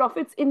biggest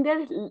profits in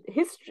their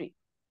history.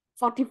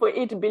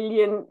 48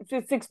 billion,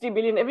 60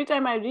 billion. Every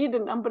time I read a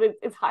number,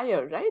 it's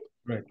higher, right?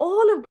 Right.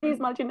 All of these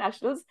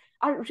multinationals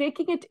are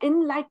raking it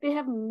in like they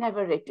have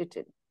never raked it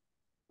in.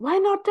 Why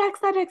not tax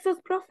that excess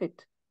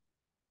profit?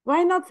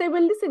 Why not say,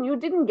 well, listen, you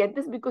didn't get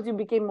this because you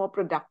became more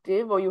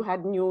productive or you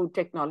had new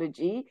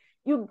technology.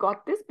 You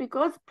got this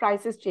because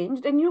prices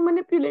changed and you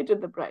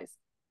manipulated the price.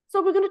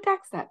 So we're going to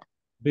tax that.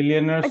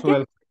 Billionaires' Again,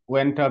 wealth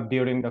went up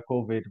during the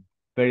COVID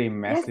very yes,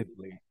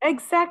 massively.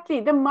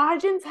 exactly. The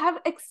margins have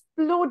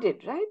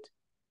exploded, right?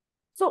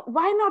 So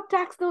why not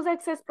tax those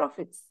excess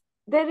profits?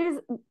 There is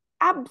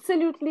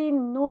absolutely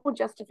no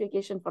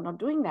justification for not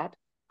doing that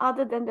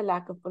other than the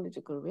lack of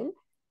political will,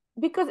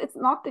 because it's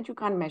not that you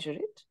can't measure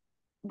it.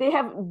 They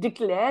have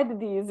declared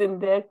these in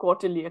their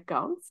quarterly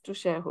accounts to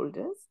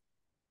shareholders.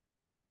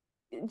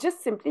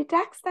 Just simply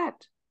tax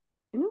that,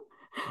 you know.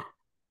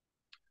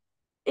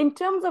 In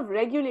terms of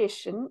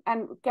regulation,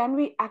 and can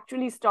we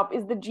actually stop?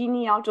 Is the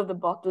genie out of the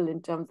bottle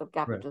in terms of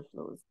Right. capital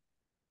flows?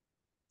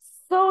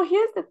 So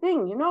here's the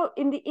thing,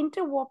 in the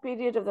interwar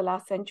period of the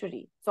last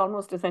century, it's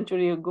almost a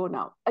century ago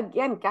now,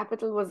 again,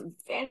 capital was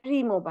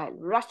very mobile,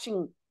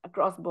 rushing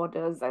across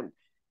borders and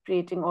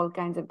creating all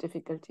kinds of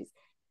difficulties.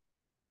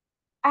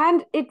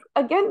 And it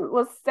again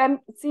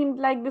seemed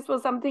like this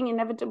was something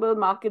inevitable.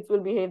 Markets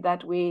will behave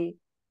that way,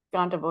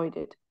 can't avoid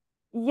it.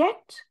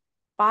 Yet,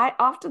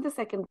 after the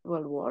Second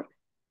World War,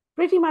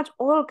 pretty much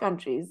all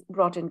countries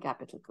brought in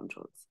capital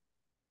controls,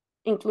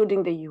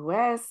 including the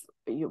US,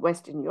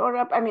 Western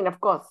Europe. I mean, of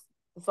course,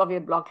 the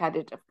Soviet bloc had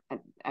it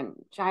and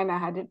China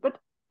had it, but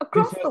This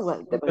across the was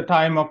world, there the were,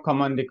 time of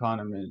command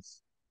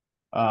economies.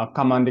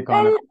 Command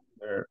economy.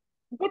 well,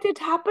 but it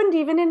happened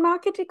even in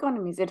market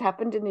economies. It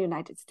happened in the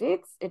United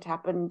States. It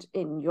happened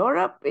in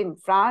Europe, in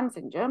France,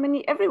 in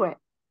Germany, everywhere.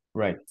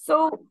 Right.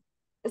 So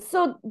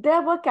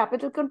there were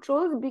capital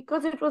controls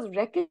because it was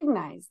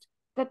recognized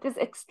that this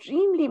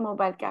extremely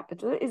mobile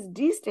capital is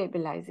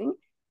destabilizing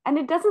and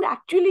it doesn't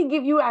actually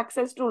give you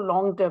access to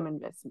long-term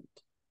investment.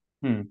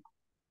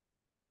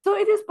 So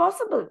it is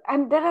possible.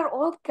 And there are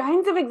all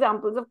kinds of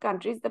examples of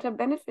countries that have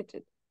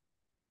benefited.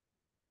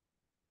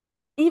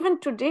 Even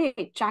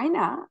today,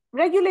 China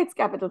regulates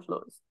capital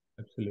flows.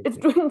 Absolutely. It's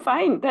doing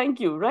fine, thank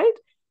you, right?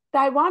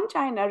 Taiwan,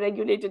 China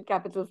regulated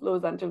capital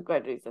flows until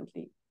quite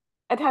recently.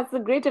 It has the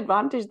great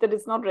advantage that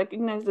it's not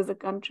recognized as a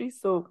country,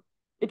 so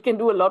it can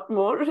do a lot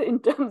more in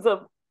terms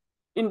of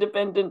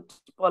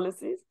independent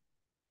policies.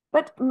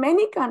 But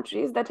many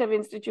countries that have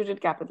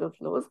instituted capital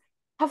flows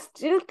have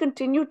still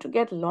continued to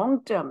get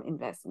long-term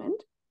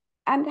investment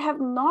and have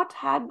not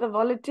had the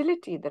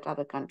volatility that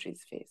other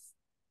countries face.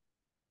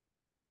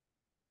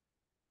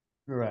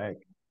 Right.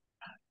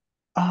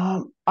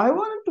 I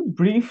wanted to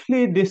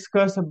briefly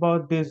discuss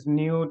about these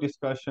new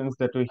discussions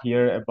that we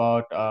hear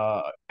about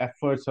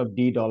efforts of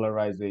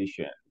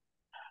de-dollarization.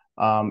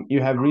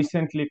 You have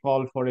recently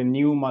called for a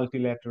new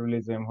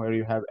multilateralism where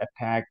you have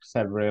attacked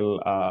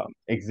several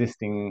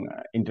existing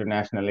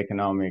international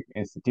economic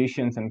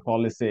institutions and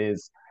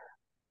policies.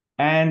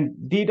 And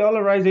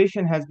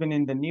de-dollarization has been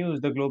in the news.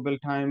 The Global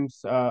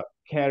Times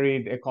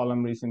carried a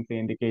column recently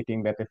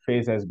indicating that a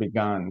phase has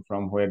begun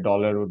from where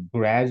dollar would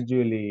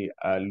gradually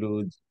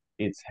lose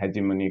its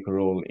hegemonic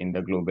role in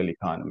the global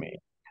economy.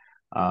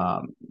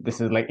 This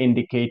is like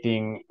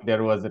indicating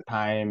there was a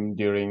time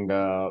during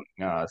the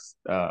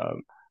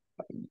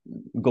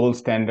gold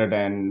standard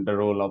and the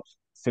role of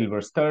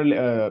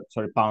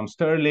pound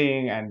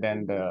sterling, and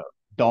then the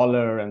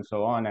dollar and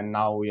so on. And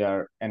now we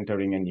are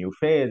entering a new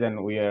phase,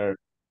 and we are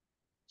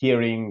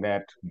hearing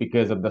that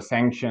because of the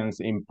sanctions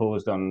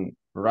imposed on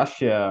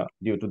Russia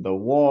due to the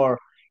war,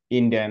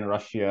 India and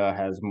Russia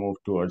has moved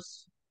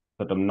towards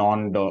sort of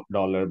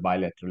non-dollar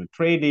bilateral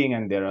trading,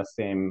 and there are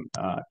same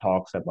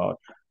talks about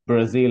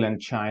Brazil and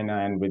China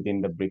and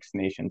within the BRICS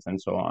nations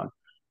and so on.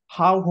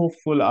 How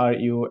hopeful are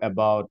you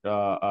about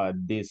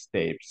these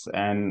steps,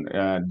 and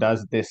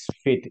does this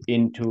fit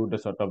into the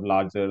sort of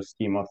larger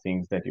scheme of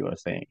things that you are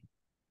saying?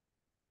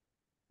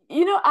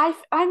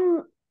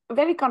 I'm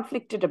very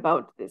conflicted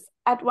about this.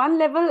 At one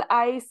level,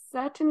 I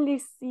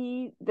certainly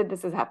see that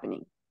this is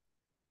happening.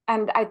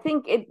 And I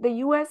think the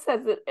US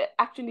has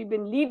actually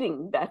been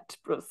leading that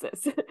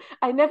process.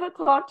 I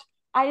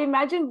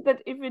imagined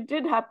that if it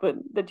did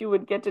happen, that you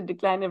would get a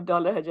decline of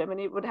dollar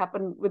hegemony, it would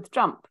happen with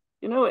Trump,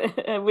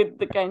 with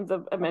the kinds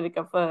of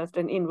America first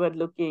and inward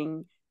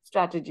looking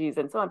strategies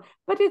and so on.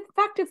 But in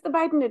fact, it's the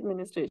Biden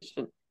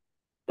administration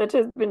that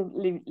has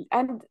been,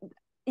 and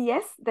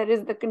yes, there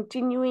is the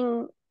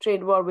continuing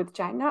trade war with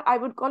China. I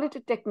would call it a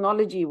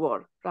technology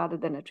war rather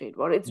than a trade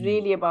war. It's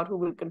really about who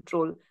will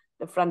control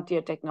the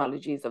frontier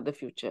technologies of the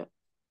future.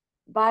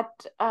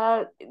 But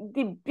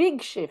the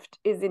big shift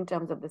is in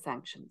terms of the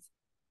sanctions.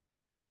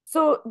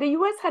 So the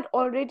US had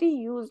already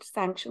used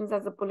sanctions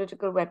as a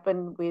political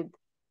weapon with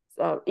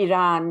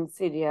Iran,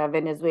 Syria,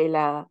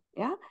 Venezuela,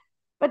 yeah?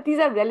 But these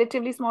are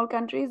relatively small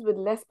countries with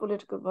less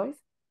political voice.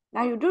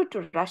 Now you do it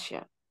to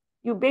Russia.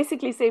 You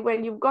basically say, well,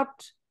 you've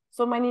got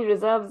so many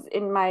reserves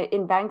in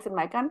banks in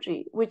my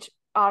country, which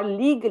are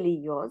legally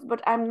yours, but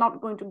I'm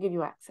not going to give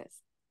you access.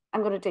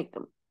 I'm going to take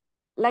them.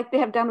 like they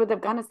have done with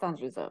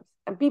Afghanistan's reserves.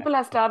 And people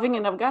are starving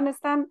in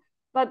Afghanistan,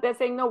 but they're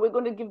saying, no, we're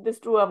going to give this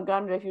to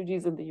Afghan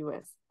refugees in the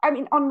US. I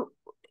mean, on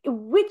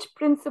which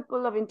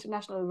principle of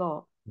international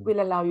law will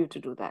allow you to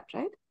do that,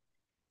 right?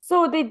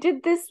 So they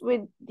did this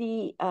with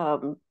the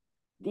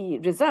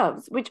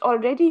reserves, which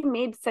already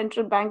made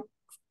central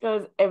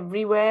bankers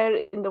everywhere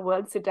in the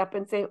world sit up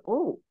and say,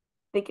 oh,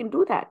 they can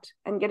do that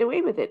and get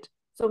away with it.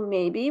 So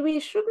maybe we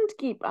shouldn't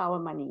keep our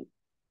money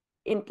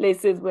in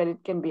places where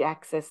it can be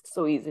accessed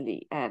so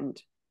easily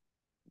and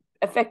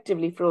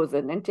effectively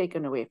frozen and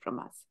taken away from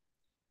us.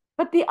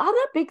 But the other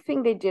big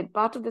thing they did,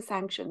 part of the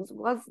sanctions,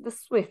 was the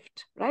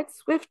SWIFT, right?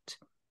 SWIFT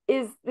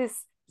is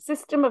this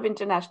system of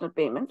international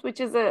payments, which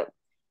is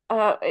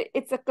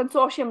it's a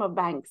consortium of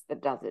banks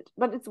that does it,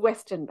 but it's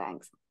Western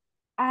banks.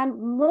 And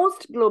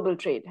most global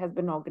trade has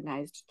been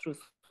organized through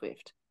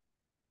SWIFT.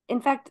 In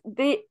fact,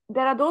 there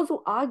are those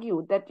who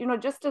argue that,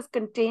 just as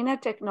container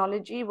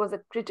technology was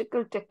a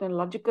critical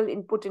technological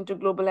input into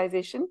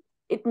globalization,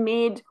 it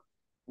made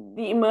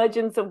the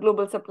emergence of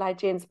global supply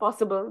chains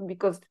possible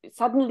because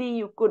suddenly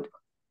you could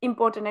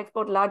import and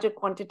export larger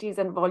quantities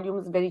and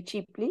volumes very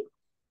cheaply.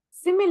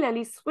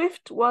 Similarly,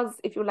 SWIFT was,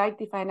 if you like,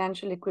 the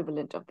financial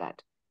equivalent of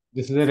that.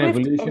 This is a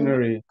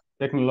revolutionary,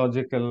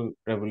 technological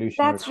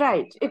revolutionary. That's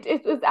right.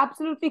 It was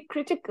absolutely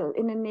critical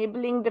in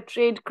enabling the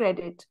trade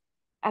credit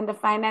and the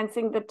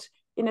financing that,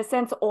 in a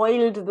sense,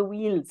 oiled the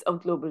wheels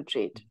of global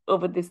trade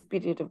over this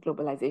period of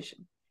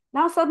globalization.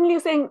 Now suddenly you're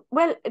saying,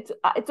 well,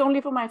 it's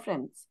only for my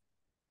friends.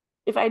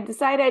 If I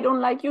decide I don't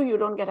like you, you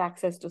don't get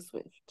access to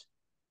SWIFT.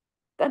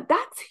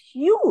 That's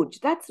huge.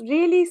 That's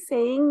really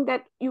saying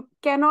that you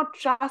cannot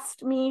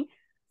trust me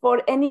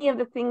for any of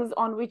the things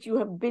on which you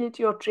have built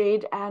your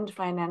trade and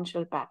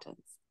financial patterns.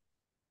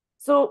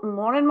 So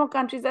more and more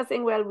countries are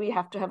saying, well, we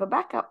have to have a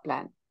backup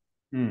plan.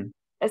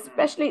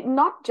 Especially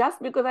not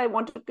just because I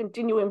want to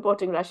continue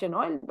importing Russian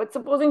oil, but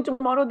supposing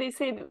tomorrow they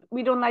say,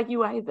 we don't like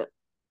you either.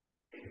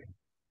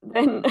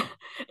 Then,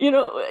 you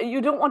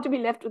don't want to be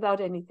left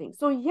without anything.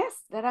 So yes,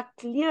 there are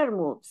clear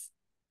moves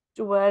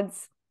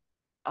towards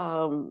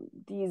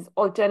these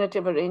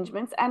alternative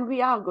arrangements. And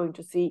we are going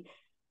to see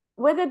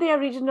whether they are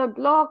regional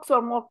blocks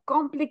or more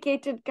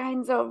complicated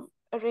kinds of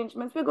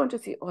arrangements. We're going to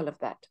see all of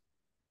that.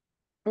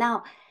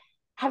 Now,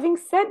 having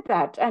said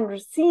that,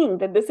 and seeing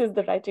that this is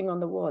the writing on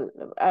the wall,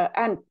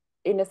 and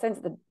in a sense,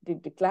 the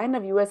decline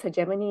of US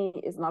hegemony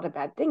is not a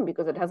bad thing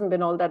because it hasn't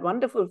been all that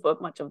wonderful for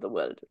much of the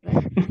world,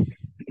 right?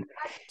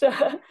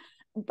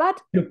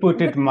 But to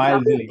put it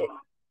mildly.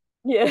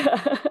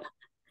 Yeah.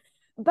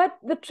 But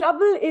the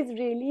trouble is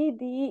really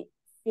the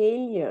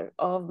failure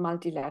of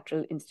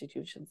multilateral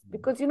institutions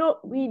because,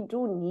 we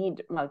do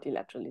need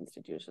multilateral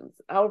institutions.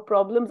 Our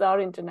problems are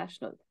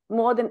international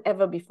more than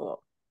ever before.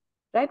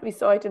 Right? We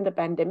saw it in the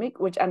pandemic,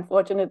 which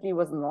unfortunately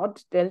was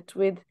not dealt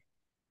with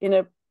in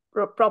a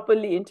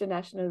properly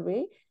international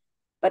way.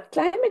 But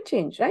climate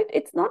change, right?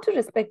 It's not a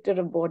respecter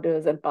of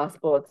borders and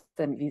passports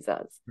and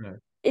visas. Right.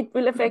 It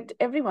will affect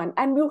everyone.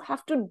 And we'll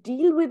have to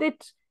deal with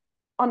it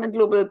on a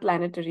global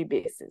planetary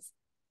basis.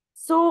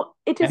 So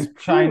it is and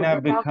China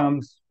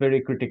becomes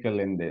very critical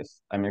in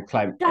this. I mean,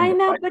 climate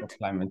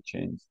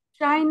change.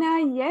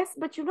 China, yes,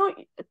 but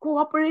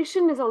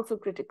cooperation is also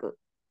critical.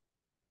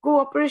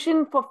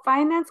 Cooperation for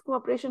finance,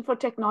 cooperation for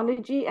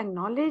technology and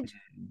knowledge,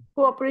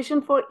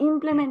 cooperation for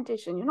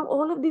implementation.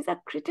 All of these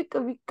are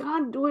critical. We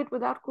can't do it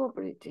without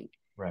cooperating.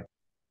 Right.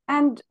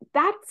 And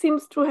that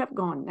seems to have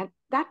gone. And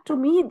that to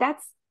me,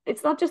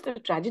 it's not just a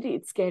tragedy,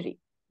 it's scary.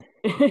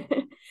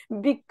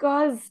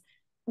 Because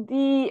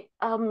the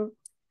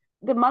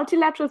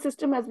multilateral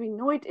system as we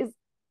know it is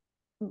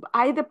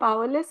either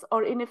powerless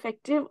or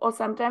ineffective or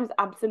sometimes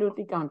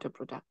absolutely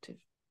counterproductive.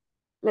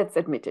 Let's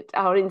admit it.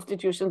 Our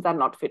institutions are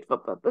not fit for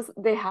purpose.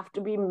 They have to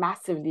be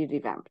massively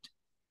revamped.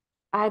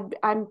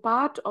 I'm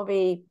part of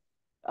a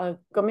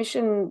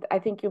commission. I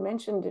think you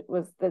mentioned it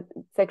was the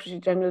Secretary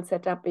General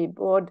set up a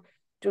board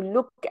to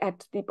look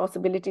at the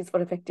possibilities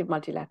for effective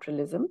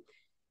multilateralism.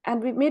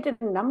 And we've made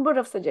a number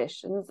of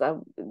suggestions.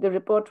 The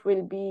report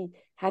will be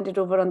handed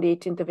over on the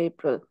 18th of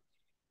April.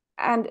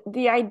 And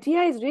the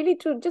idea is really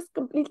to just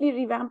completely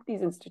revamp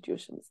these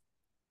institutions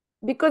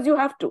because you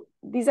have to.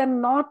 These are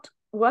not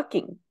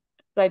working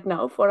right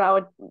now for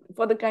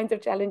the kinds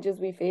of challenges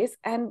we face.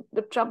 And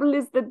the trouble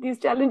is that these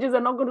challenges are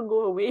not going to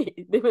go away.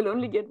 They will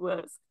only get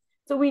worse.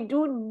 So we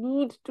do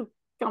need to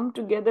come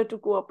together to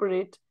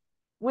cooperate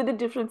with a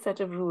different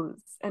set of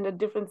rules and a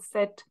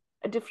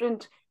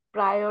different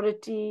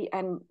priority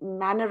and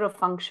manner of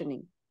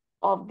functioning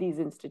of these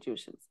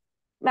institutions.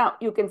 Now,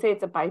 you can say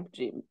it's a pipe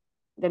dream.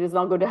 That is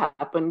not going to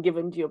happen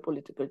given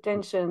geopolitical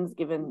tensions,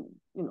 given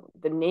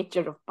the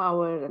nature of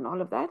power and all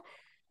of that.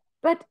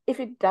 But if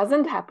it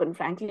doesn't happen,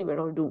 frankly, we're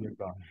all doomed.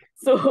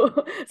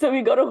 So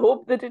we got to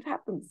hope that it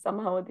happens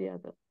somehow or the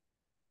other.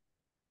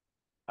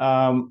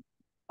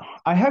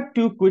 I have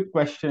two quick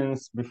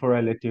questions before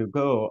I let you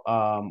go.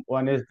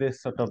 One is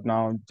this sort of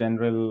now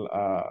general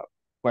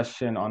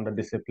question on the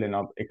discipline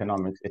of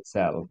economics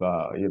itself.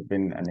 You've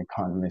been an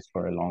economist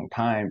for a long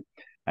time.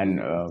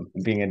 And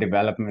being a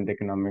development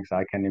economics,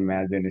 I can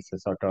imagine it's a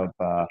sort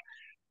of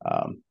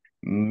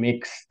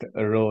mixed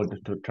road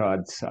to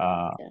trudge.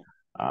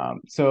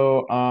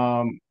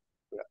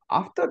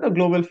 After the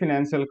global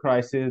financial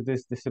crisis,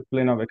 this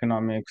discipline of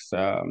economics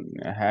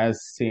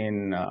has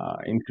seen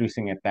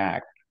increasing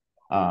attack.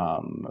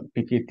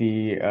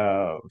 Piketty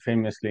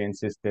famously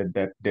insisted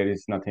that there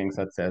is nothing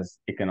such as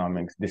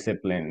economics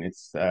discipline.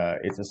 It's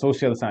a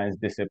social science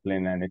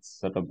discipline, and it's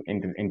sort of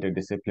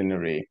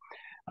interdisciplinary.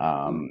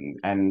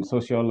 And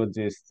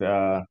sociologist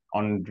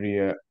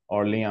Andrea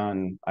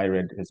Orlean, I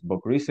read his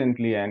book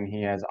recently, and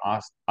he has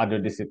asked other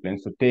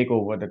disciplines to take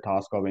over the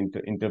task of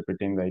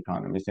interpreting the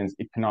economy. Since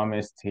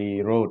economists,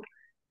 he wrote,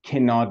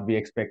 cannot be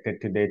expected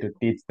today to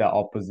teach the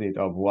opposite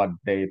of what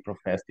they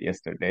professed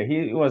yesterday.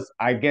 He was,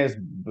 I guess,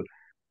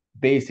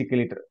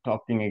 basically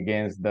talking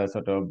against the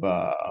sort of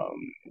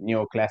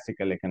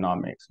neoclassical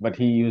economics, but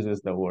he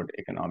uses the word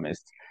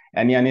economists.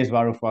 And Yanis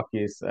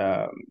Varoufakis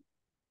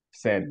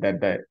said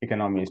that the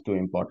economy is too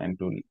important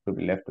to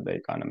be left to the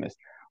economists.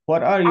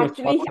 What are your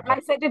Actually, thoughts I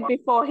about? said it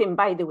before him,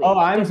 by the Oh,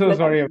 way. I'm Just so let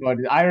sorry about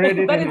it. I read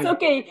it but in it's his.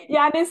 okay.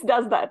 Yanis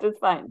does that. It's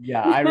fine.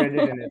 Yeah, I read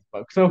it in his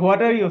book. So,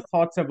 what are your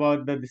thoughts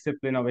about the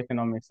discipline of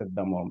economics at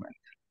the moment?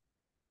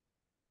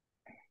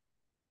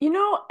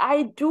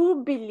 I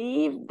do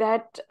believe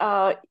that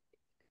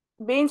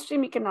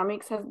mainstream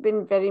economics has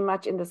been very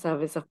much in the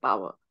service of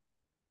power.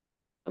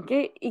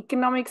 Okay,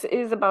 economics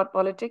is about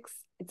politics.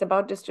 It's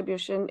about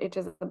distribution. It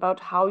is about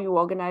how you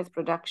organize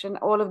production.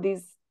 All of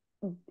these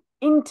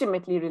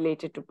intimately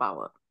related to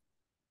power.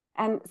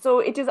 And so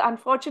it is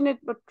unfortunate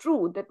but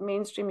true that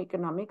mainstream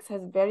economics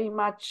has very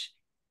much,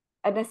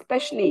 and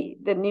especially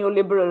the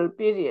neoliberal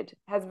period,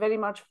 has very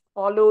much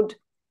followed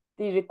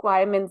the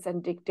requirements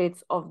and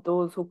dictates of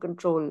those who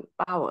control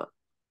power.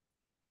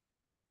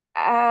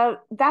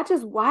 That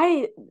is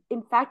why,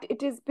 in fact,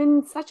 it has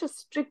been such a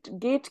strict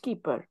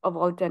gatekeeper of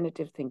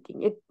alternative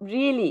thinking. It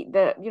really,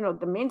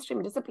 the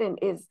mainstream discipline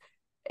is,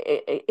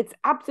 it's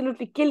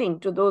absolutely killing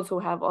to those who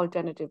have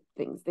alternative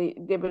things.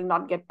 They will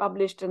not get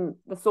published in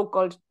the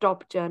so-called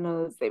top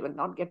journals. They will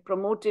not get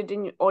promoted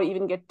in or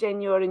even get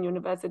tenure in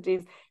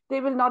universities.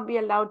 They will not be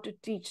allowed to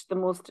teach the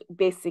most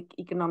basic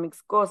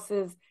economics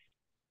courses.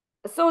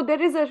 So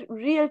there is a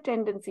real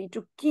tendency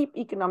to keep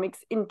economics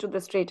into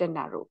the straight and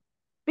narrow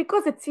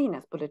because it's seen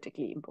as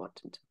politically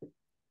important.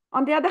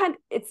 On the other hand,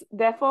 it's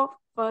therefore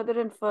further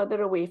and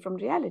further away from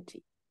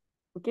reality.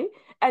 Okay.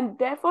 And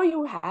therefore,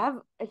 you have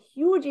a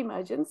huge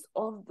emergence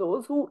of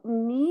those who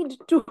need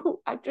to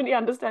actually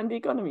understand the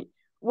economy,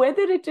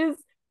 whether it is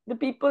the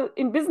people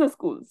in business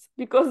schools,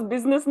 because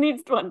business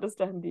needs to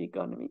understand the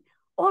economy,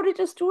 or it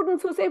is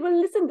students who say, well,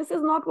 listen, this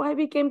is not why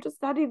we came to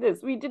study this.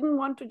 We didn't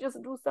want to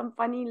just do some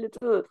funny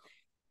little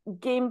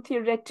game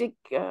theoretic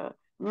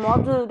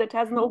model that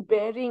has no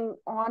bearing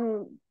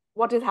on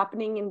what is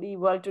happening in the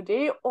world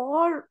today,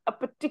 or a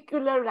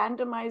particular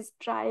randomized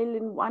trial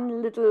in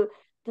one little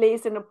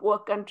place in a poor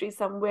country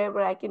somewhere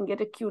where I can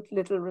get a cute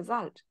little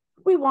result.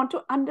 We want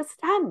to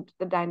understand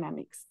the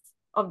dynamics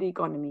of the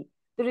economy,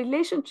 the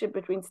relationship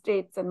between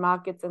states and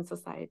markets and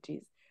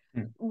societies.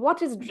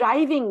 What is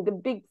driving the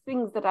big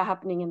things that are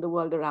happening in the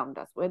world around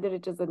us, whether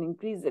it is an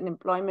increase in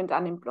employment,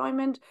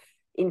 unemployment,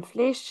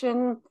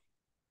 inflation,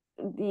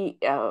 the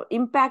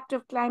impact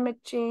of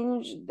climate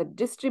change, the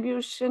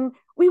distribution.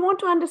 We want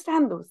to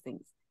understand those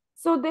things.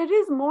 So there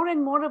is more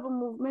and more of a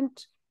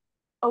movement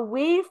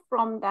away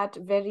from that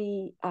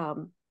very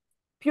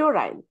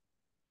puerile,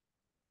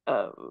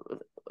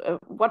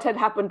 what had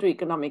happened to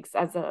economics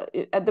at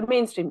the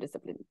mainstream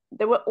discipline.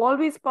 There were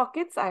always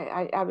pockets.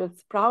 I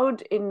was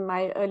proud in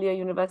my earlier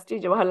university,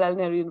 Jawaharlal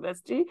Nehru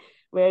University,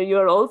 where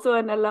you're also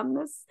an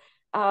alumnus.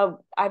 I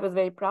was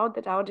very proud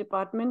that our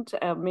department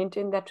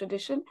maintained that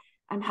tradition.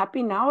 I'm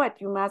happy now at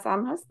UMass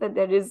Amherst that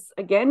there is,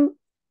 again,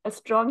 a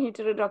strong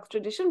heterodox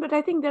tradition, but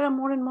I think there are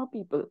more and more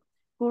people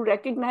who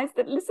recognize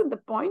that, listen, the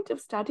point of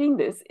studying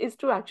this is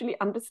to actually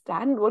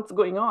understand what's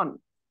going on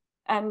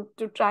and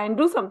to try and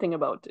do something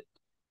about it.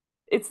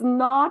 It's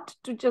not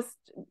to just,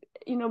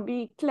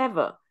 be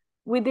clever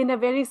within a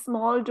very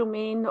small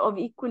domain of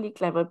equally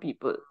clever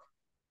people.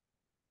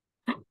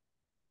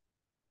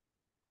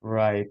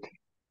 Right.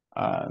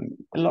 A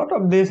lot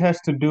of this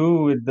has to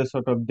do with the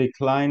sort of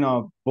decline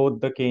of both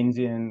the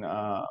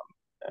Keynesian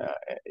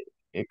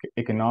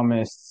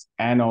economists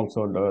and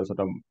also the sort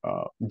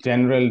of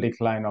general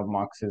decline of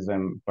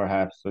Marxism,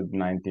 perhaps with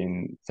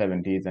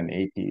 1970s and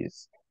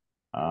 80s.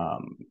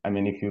 I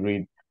mean, if you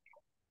read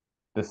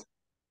this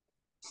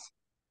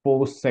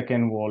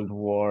post-Second World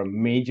War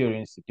major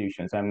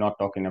institutions, I'm not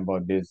talking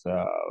about these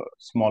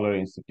smaller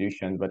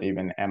institutions, but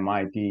even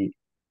MIT,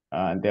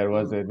 there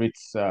was a rich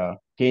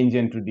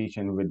Keynesian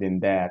tradition within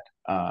that.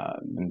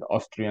 In the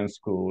Austrian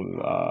school,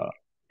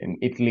 in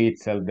Italy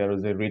itself, there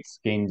was a rich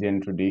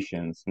Keynesian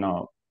traditions.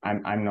 Now,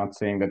 I'm not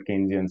saying that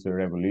Keynesians were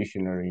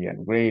revolutionary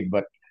and great,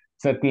 but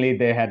certainly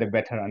they had a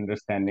better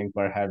understanding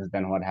perhaps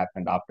than what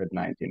happened after the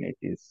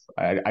 1980s.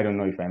 I don't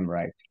know if I'm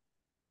right.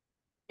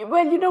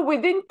 Well,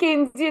 within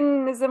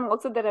Keynesianism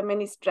also there are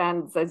many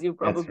strands, as you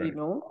That's probably right.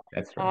 know.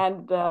 That's right.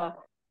 And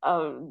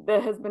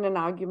there has been an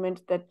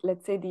argument that,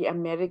 let's say, the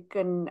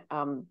American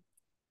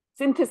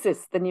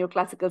synthesis, the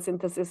neoclassical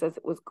synthesis, as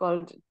it was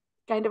called,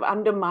 kind of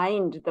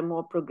undermined the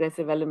more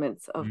progressive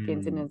elements of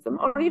Keynesianism,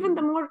 or even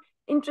the more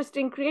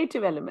interesting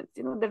creative elements,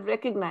 that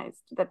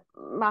recognized that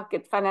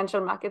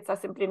financial markets are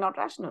simply not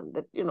rational,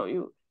 that,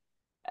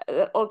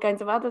 all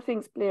kinds of other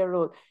things play a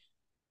role.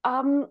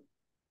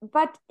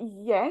 But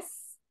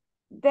yes,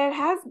 there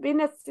has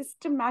been a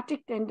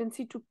systematic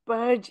tendency to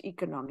purge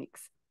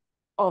economics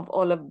of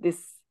all of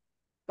this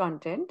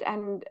content,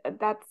 and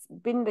that's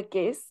been the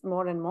case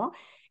more and more.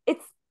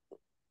 It's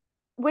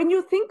when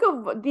you think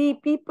of the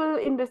people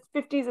in the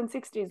 50s and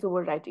 60s who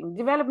were writing,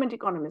 development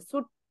economists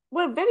who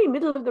were very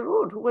middle of the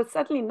road, who were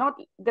certainly not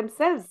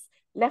themselves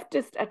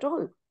leftist at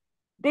all,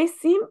 they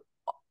seem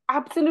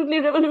absolutely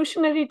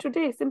revolutionary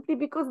today simply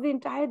because the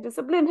entire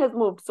discipline has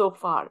moved so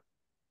far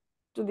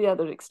to the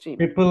other extreme.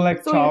 People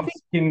like So Charles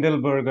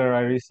Kindleberger,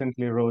 I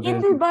recently wrote his.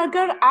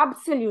 Kindleberger,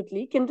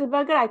 absolutely.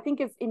 Kindleberger, I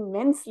think, is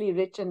immensely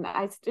rich, and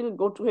I still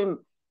go to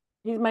him.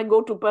 He's my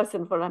go-to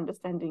person for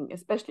understanding,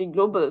 especially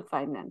global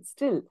finance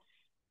still.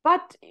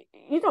 But,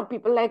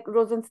 people like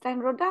Rosenstein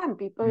Rodin,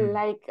 people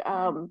like,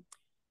 the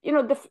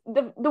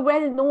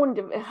well-known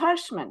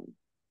Hirschman,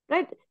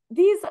 right?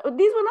 These were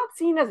not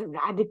seen as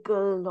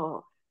radical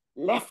or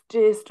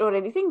leftist or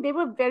anything. They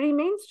were very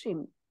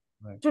mainstream.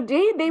 Right.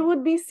 Today, they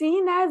would be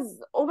seen as,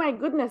 oh my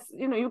goodness,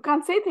 you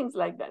can't say things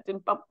like that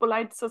in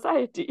polite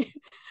society.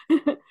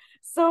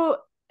 So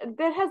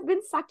there has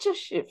been such a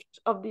shift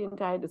of the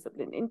entire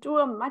discipline into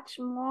a much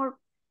more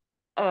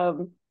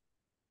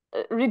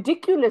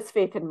ridiculous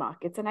faith in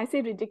markets. And I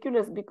say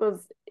ridiculous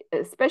because,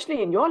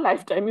 especially in your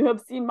lifetime, you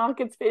have seen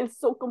markets fail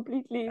so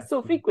completely,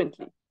 so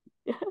frequently.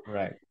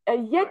 Right.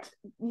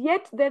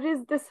 Yet there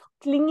is this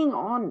clinging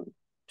on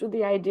to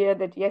the idea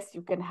that, yes,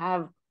 you can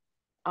have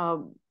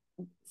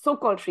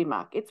so-called free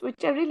markets,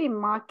 which are really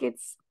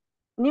markets.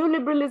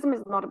 Neoliberalism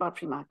is not about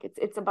free markets.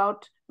 It's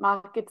about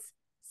markets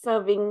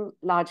serving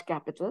large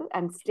capital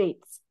and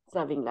states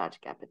serving large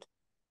capital.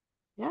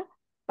 Yeah,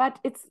 but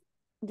it's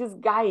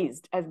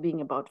disguised as being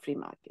about free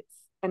markets,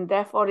 and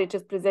therefore it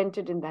is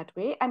presented in that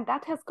way, and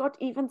that has got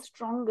even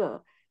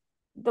stronger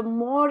the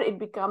more it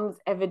becomes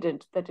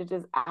evident that it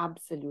is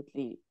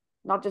absolutely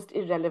not just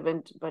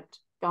irrelevant but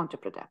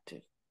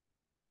counterproductive.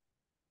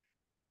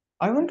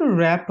 I want to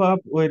wrap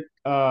up with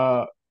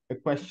a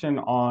question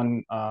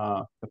on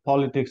the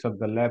politics of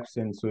the left,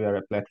 since we are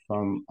a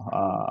platform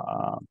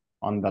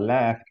on the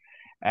left.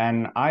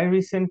 And I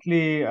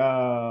recently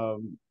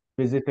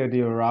visited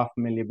your Ralph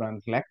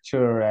Miliband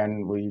lecture,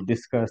 and we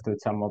discussed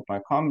with some of my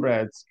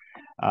comrades.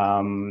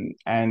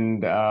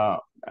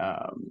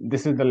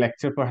 This is the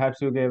lecture perhaps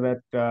you gave at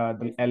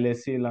the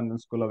LSE, London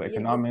School of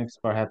Economics,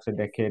 perhaps a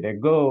decade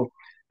ago.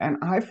 And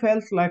I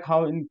felt like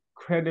how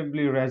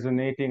incredibly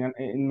resonating, and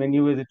in many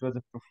ways it was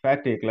a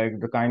prophetic, like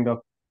the kind of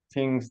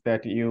things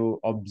that you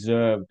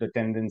observe, the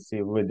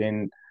tendency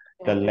within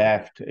the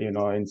left,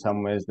 in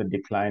some ways the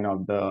decline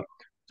of the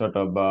sort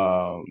of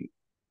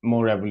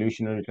more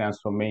revolutionary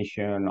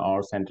transformation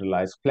or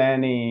centralized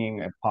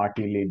planning, a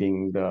party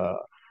leading the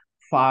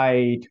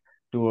fight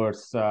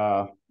towards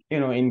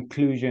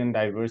inclusion,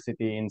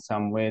 diversity in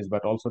some ways,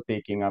 but also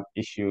taking up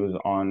issues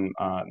on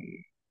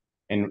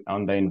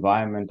the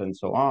environment and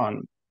so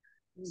on.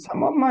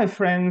 Some of my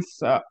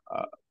friends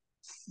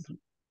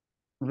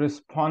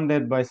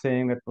responded by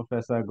saying that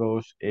Professor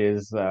Ghosh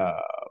is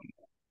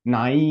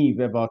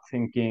naive about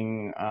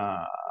thinking,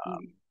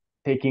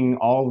 taking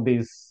all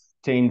these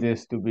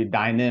changes to be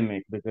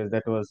dynamic, because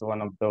that was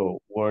one of the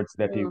words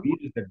that he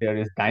used, that there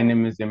is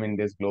dynamism in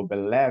this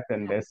global left.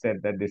 And they said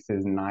that this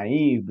is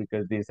naive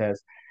because this has,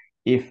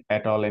 if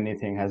at all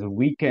anything, has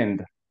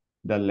weakened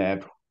the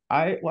left.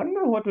 I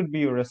wonder what would be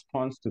your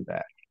response to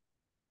that?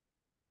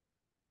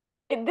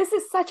 This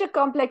is such a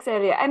complex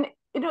area. And,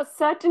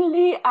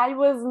 certainly I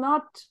was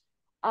not,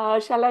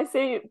 shall I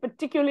say,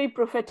 particularly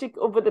prophetic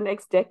over the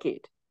next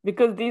decade,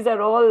 because these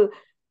are all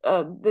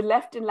the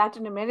left in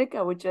Latin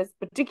America, which is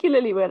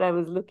particularly where I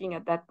was looking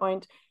at that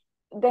point,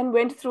 then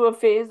went through a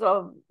phase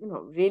of,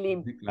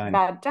 really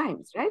bad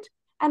times, right?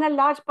 And a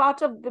large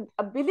part of the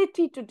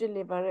ability to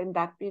deliver in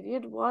that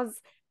period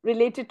was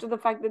related to the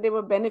fact that they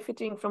were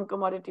benefiting from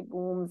commodity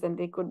booms and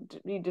they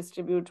could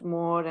redistribute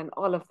more and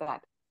all of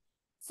that.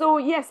 So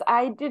yes,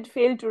 I did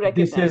fail to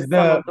recognize some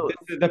of those.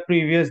 This is the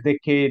previous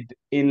decade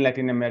in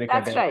Latin America.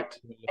 That's right.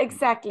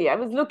 Exactly. I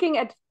was looking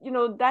at,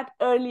 that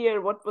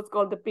earlier, what was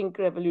called the Pink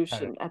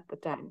Revolution at the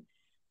time.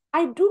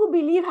 I do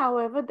believe,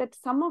 however, that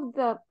some of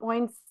the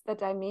points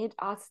that I made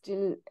are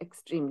still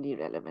extremely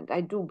relevant. I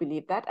do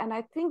believe that. And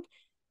I think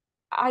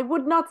I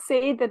would not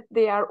say that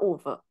they are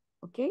over.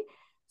 Okay.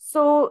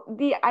 So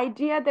the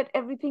idea that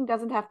everything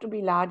doesn't have to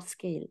be large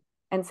scale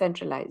and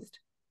centralized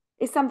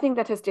is something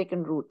that has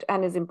taken root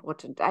and is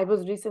important. I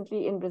was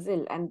recently in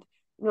Brazil, and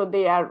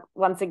they are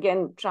once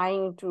again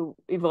trying to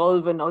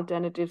evolve an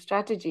alternative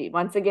strategy,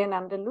 once again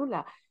under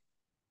Lula.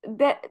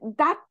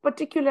 That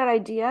particular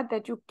idea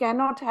that you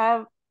cannot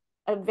have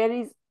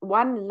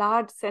one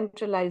large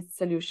centralized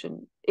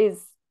solution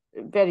is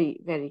very,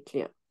 very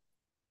clear.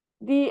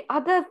 The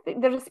other thing,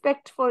 the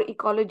respect for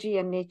ecology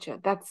and nature,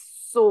 that's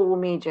so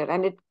major,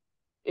 and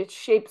it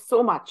shapes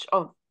so much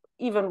of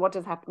even what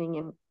is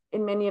happening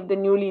in many of the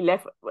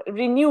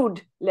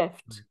renewed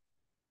left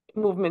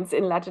movements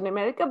in Latin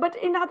America, but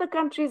in other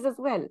countries as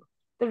well.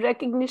 The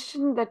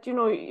recognition that,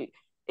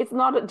 it's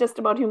not just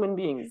about human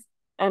beings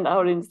and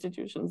our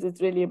institutions.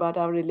 It's really about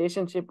our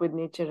relationship with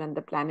nature and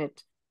the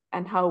planet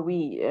and how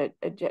we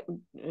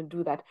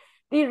do that.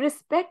 The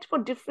respect for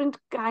different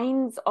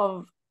kinds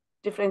of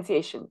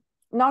differentiation,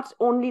 not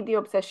only the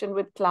obsession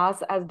with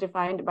class as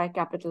defined by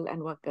capital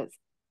and workers,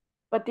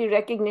 but the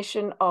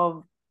recognition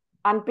of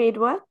unpaid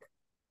work,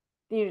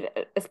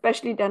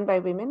 especially done by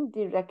women,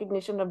 the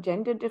recognition of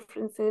gender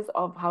differences,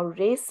 of how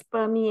race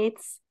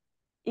permeates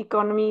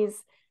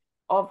economies,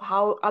 of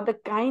how other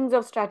kinds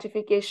of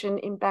stratification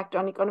impact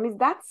on economies.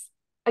 That's,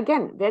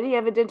 again, very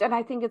evident, and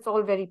I think it's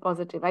all very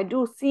positive. I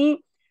don't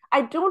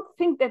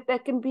think that there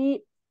can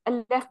be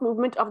a left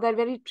movement of that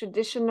very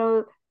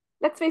traditional,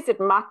 let's face it,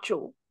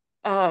 macho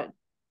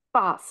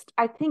past.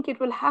 I think it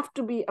will have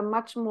to be a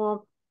much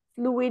more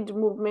fluid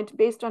movement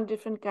based on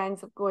different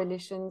kinds of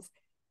coalitions,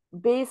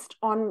 based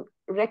on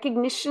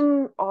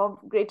recognition of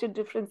greater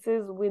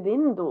differences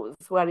within those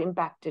who are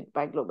impacted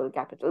by global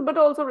capital, but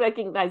also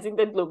recognizing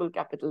that global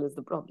capital is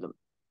the problem.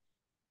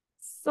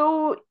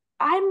 So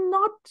I'm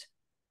not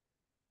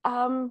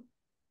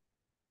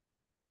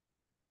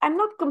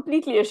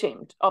completely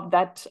ashamed of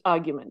that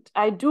argument.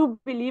 I do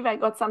believe I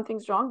got some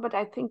things wrong, but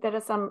I think there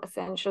are some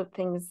essential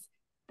things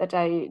that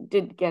I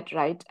did get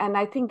right, and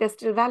I think they're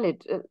still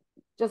valid.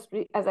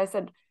 As I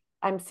said,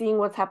 I'm seeing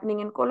what's happening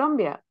in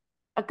Colombia,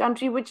 a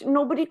country which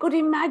nobody could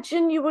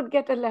imagine you would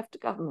get a left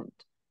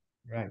government.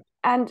 Right.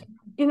 And,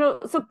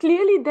 so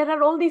clearly there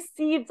are all these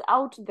seeds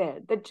out there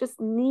that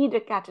just need a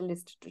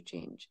catalyst to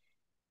change.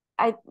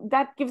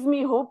 That gives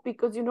me hope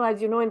because,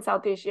 as you know, in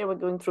South Asia, we're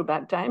going through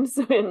bad times.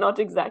 So we're not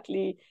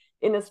exactly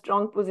in a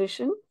strong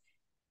position.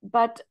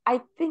 But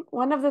I think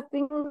one of the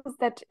things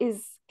that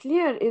is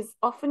clear is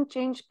often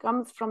change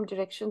comes from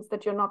directions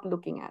that you're not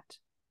looking at.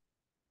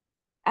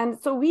 And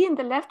so we in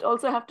the left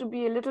also have to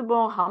be a little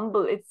more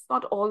humble. It's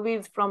not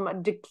always from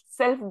a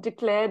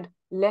self-declared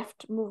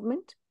left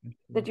movement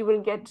that you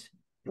will get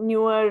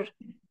newer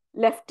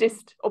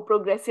leftist or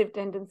progressive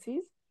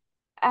tendencies.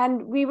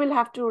 And we will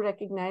have to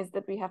recognize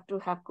that we have to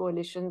have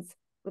coalitions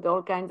with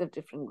all kinds of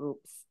different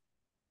groups.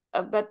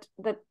 But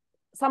that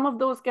some of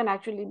those can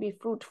actually be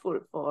fruitful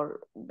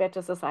for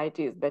better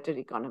societies, better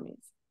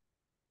economies.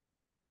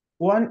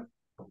 And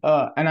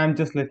I'm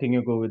just letting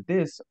you go with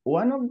this.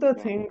 One of the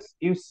things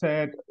you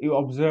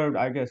observed,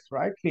 I guess,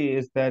 rightly,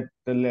 is that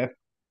the left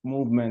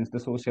movements, the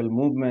social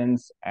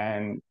movements,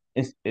 and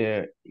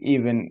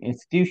even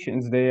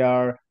institutions, they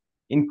are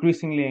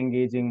increasingly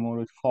engaging more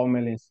with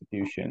formal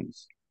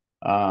institutions.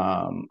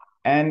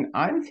 And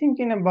I'm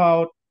thinking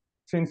about,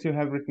 since you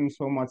have written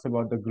so much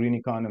about the green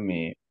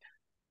economy,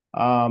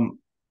 how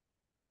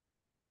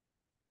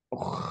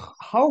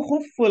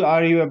hopeful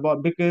are you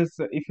about, because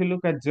if you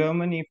look at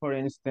Germany, for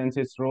instance,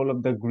 its role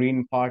of the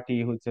Green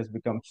Party, which has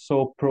become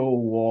so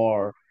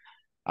pro-war,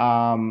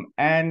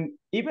 and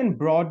even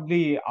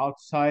broadly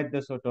outside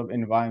the sort of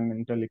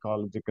environmental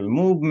ecological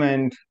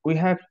movement, we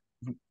have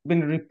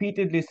been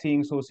repeatedly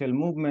seeing social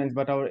movements,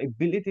 but our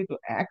ability to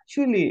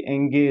actually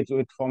engage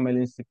with formal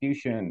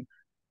institution,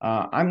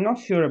 I'm not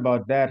sure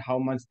about that, how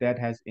much that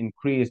has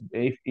increased,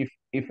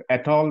 if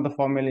at all the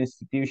formal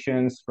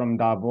institutions from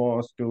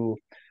Davos to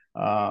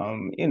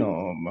UN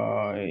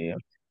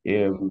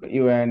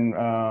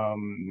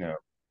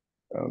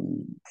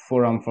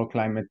Forum for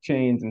Climate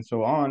Change and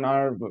so on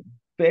are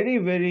very,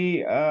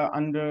 very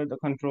under the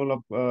control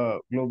of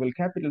global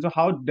capital. So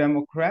how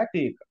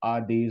democratic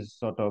are these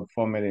sort of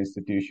formal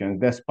institutions,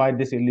 despite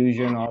this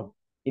illusion of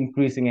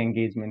increasing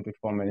engagement with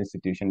formal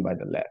institutions by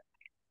the left?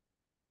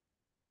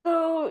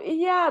 So,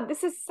 yeah,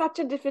 this is such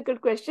a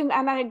difficult question.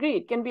 And I agree,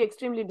 it can be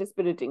extremely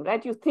dispiriting,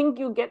 right? You think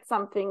you get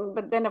something,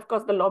 but then, of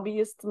course, the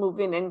lobbyists move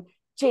in and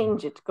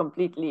change it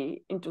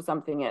completely into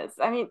something else.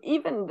 I mean,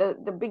 even the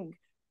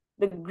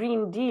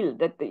Green Deal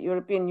that the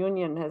European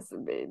Union has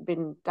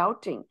been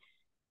touting,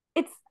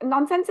 it's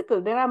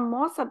nonsensical. There are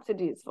more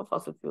subsidies for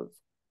fossil fuels.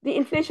 The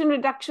Inflation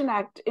Reduction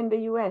Act in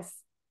the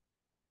US,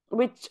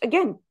 which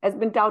again has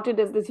been touted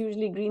as this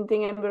hugely green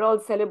thing, and we're all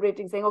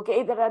celebrating, saying,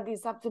 okay, there are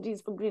these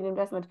subsidies for green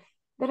investment.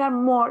 There are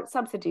more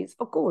subsidies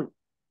for coal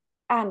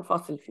and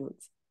fossil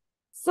fuels.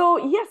 So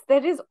yes,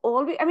 there is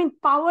always, I mean,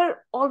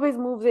 power always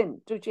moves in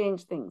to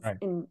change things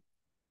in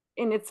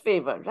its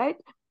favor, right?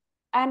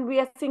 And we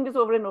are seeing this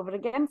over and over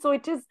again. So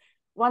it is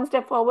one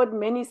step forward,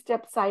 many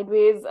steps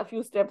sideways, a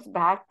few steps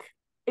back.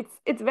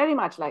 It's very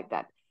much like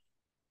that.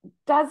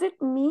 Does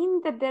it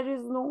mean that there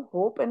is no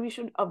hope and we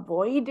should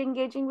avoid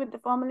engaging with the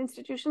formal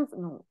institutions?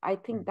 No, I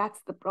think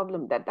that's the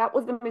problem. That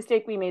was the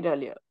mistake we made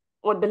earlier,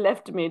 or the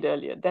left made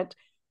earlier, that,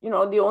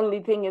 the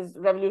only thing is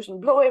revolution,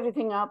 blow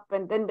everything up,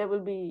 and then there will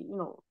be,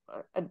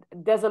 a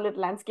desolate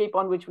landscape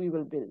on which we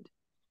will build.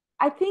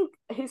 I think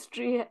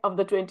history of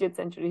the 20th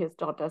century has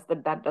taught us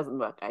that doesn't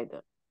work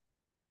either.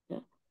 Yeah.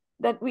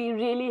 that we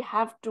really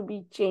have to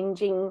be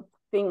changing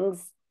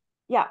things,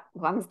 yeah,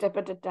 one step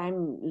at a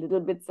time, little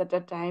bits at a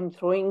time,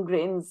 throwing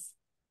grains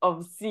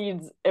of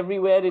seeds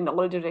everywhere in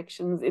all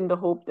directions in the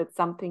hope that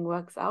something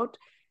works out,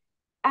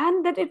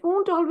 and that it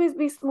won't always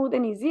be smooth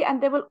and easy,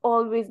 and there will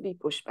always be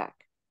pushback.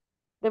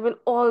 There will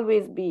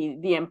always be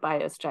the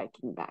empire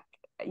striking back.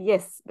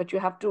 Yes, but you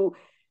have to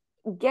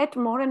get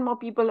more and more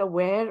people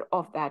aware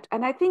of that.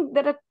 And I think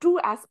there are two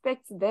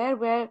aspects there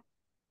where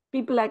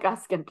people like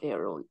us can play a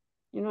role.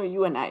 You know,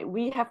 you and I,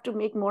 we have to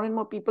make more and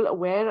more people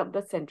aware of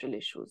the central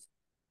issues.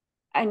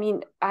 I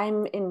mean,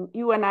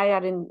 you and I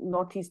are in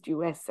Northeast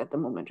US at the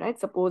moment, right?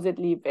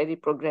 Supposedly very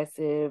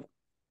progressive,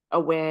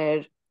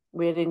 aware.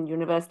 We're in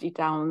university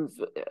towns,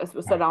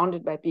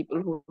 surrounded by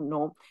people who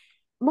know.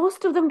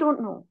 Most of them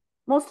don't know.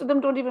 Most of them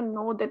don't even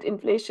know that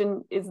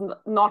inflation is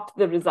not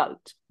the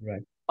result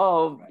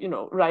of,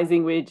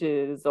 rising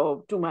wages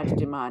or too much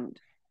demand.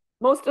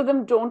 Most of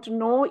them don't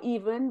know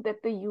even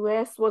that the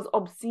US was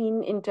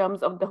obscene in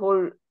terms of the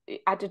whole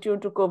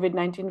attitude to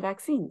COVID-19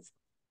 vaccines.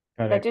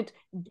 Correct. That it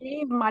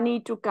gave money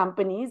to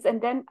companies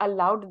and then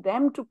allowed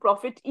them to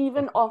profit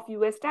even off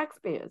US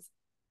taxpayers.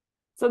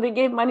 So they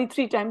gave money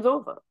 3 times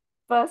over.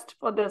 First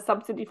for the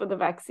subsidy for the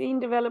vaccine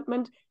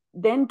development,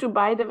 then to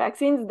buy the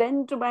vaccines,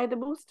 then to buy the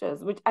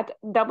boosters, which at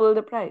double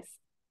the price.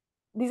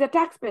 These are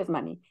taxpayers'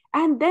 money.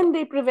 And then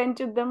they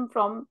prevented them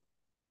from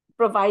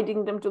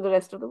providing them to the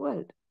rest of the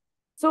world.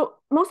 So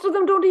most of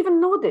them don't even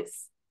know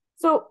this.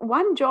 So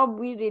one job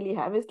we really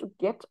have is to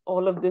get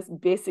all of this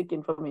basic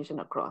information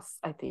across,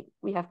 I think.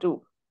 We have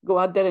to go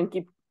out there and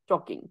keep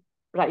talking,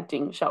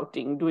 writing,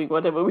 shouting, doing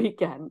whatever we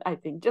can, I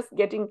think. Just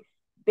getting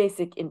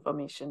basic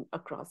information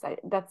across.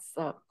 That's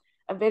a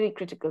very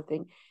critical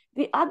thing.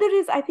 The other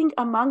is, I think,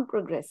 among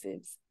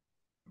progressives,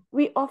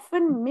 we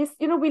often miss,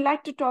 we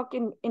like to talk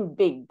in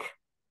big.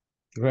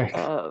 Right.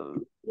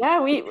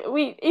 Yeah,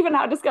 we even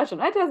our discussion,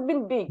 right, has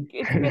been big.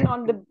 It's been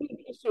on the big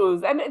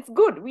issues, and it's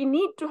good. We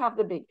need to have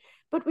the big,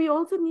 but we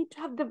also need to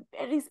have the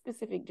very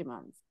specific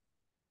demands.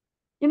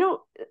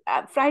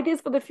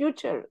 Fridays for the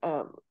Future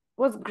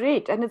was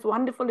great, and it's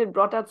wonderful. It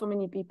brought out so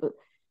many people,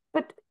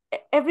 but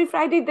every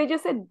Friday they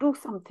just said do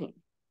something.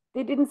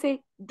 They didn't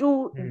say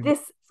do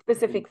this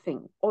specific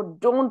thing or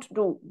don't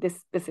do this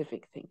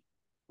specific thing.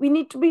 We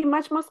need to be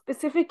much more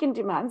specific in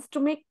demands to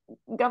make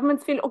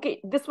governments feel,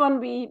 okay, this one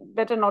we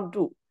better not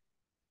do.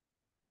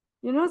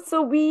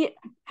 So we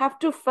have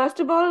to, first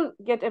of all,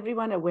 get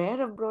everyone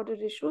aware of broader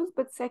issues.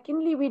 But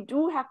secondly, we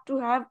do have to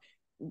have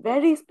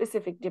very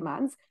specific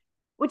demands,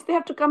 which they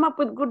have to come up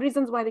with good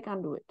reasons why they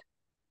can't do it.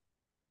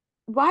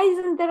 Why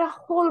isn't there a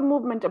whole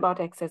movement about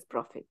excess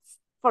profits,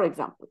 for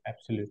example?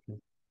 Absolutely.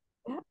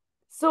 Yeah.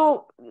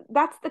 So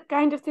that's the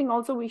kind of thing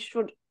also we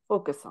should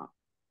focus on.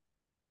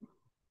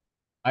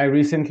 I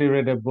recently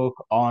read a book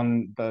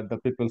on the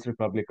People's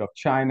Republic of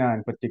China,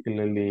 and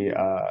particularly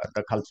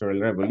the Cultural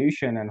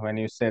Revolution. And when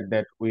you said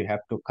that we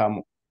have to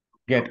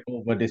get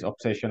over this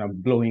obsession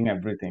of blowing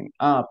everything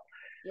up,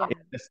 it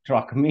just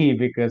struck me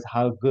because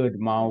how good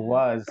Mao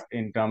was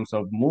in terms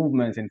of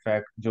movements. In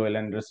fact, Joel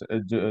Andreas,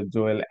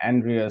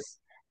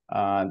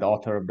 the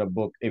author of the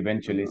book,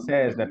 eventually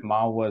says that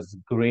Mao was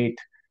great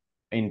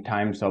in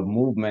times of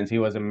movements. He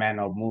was a man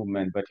of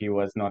movement, but he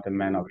was not a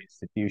man of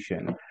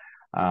institution.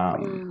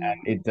 And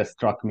it just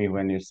struck me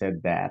when you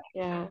said that.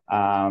 Yeah.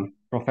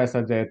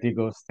 Professor Jayati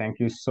Ghosh, thank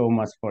you so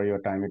much for your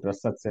time. It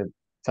was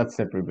such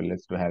a privilege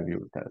to have you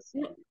with us.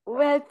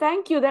 Well,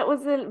 thank you. That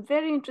was a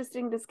very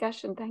interesting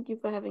discussion. Thank you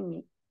for having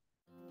me.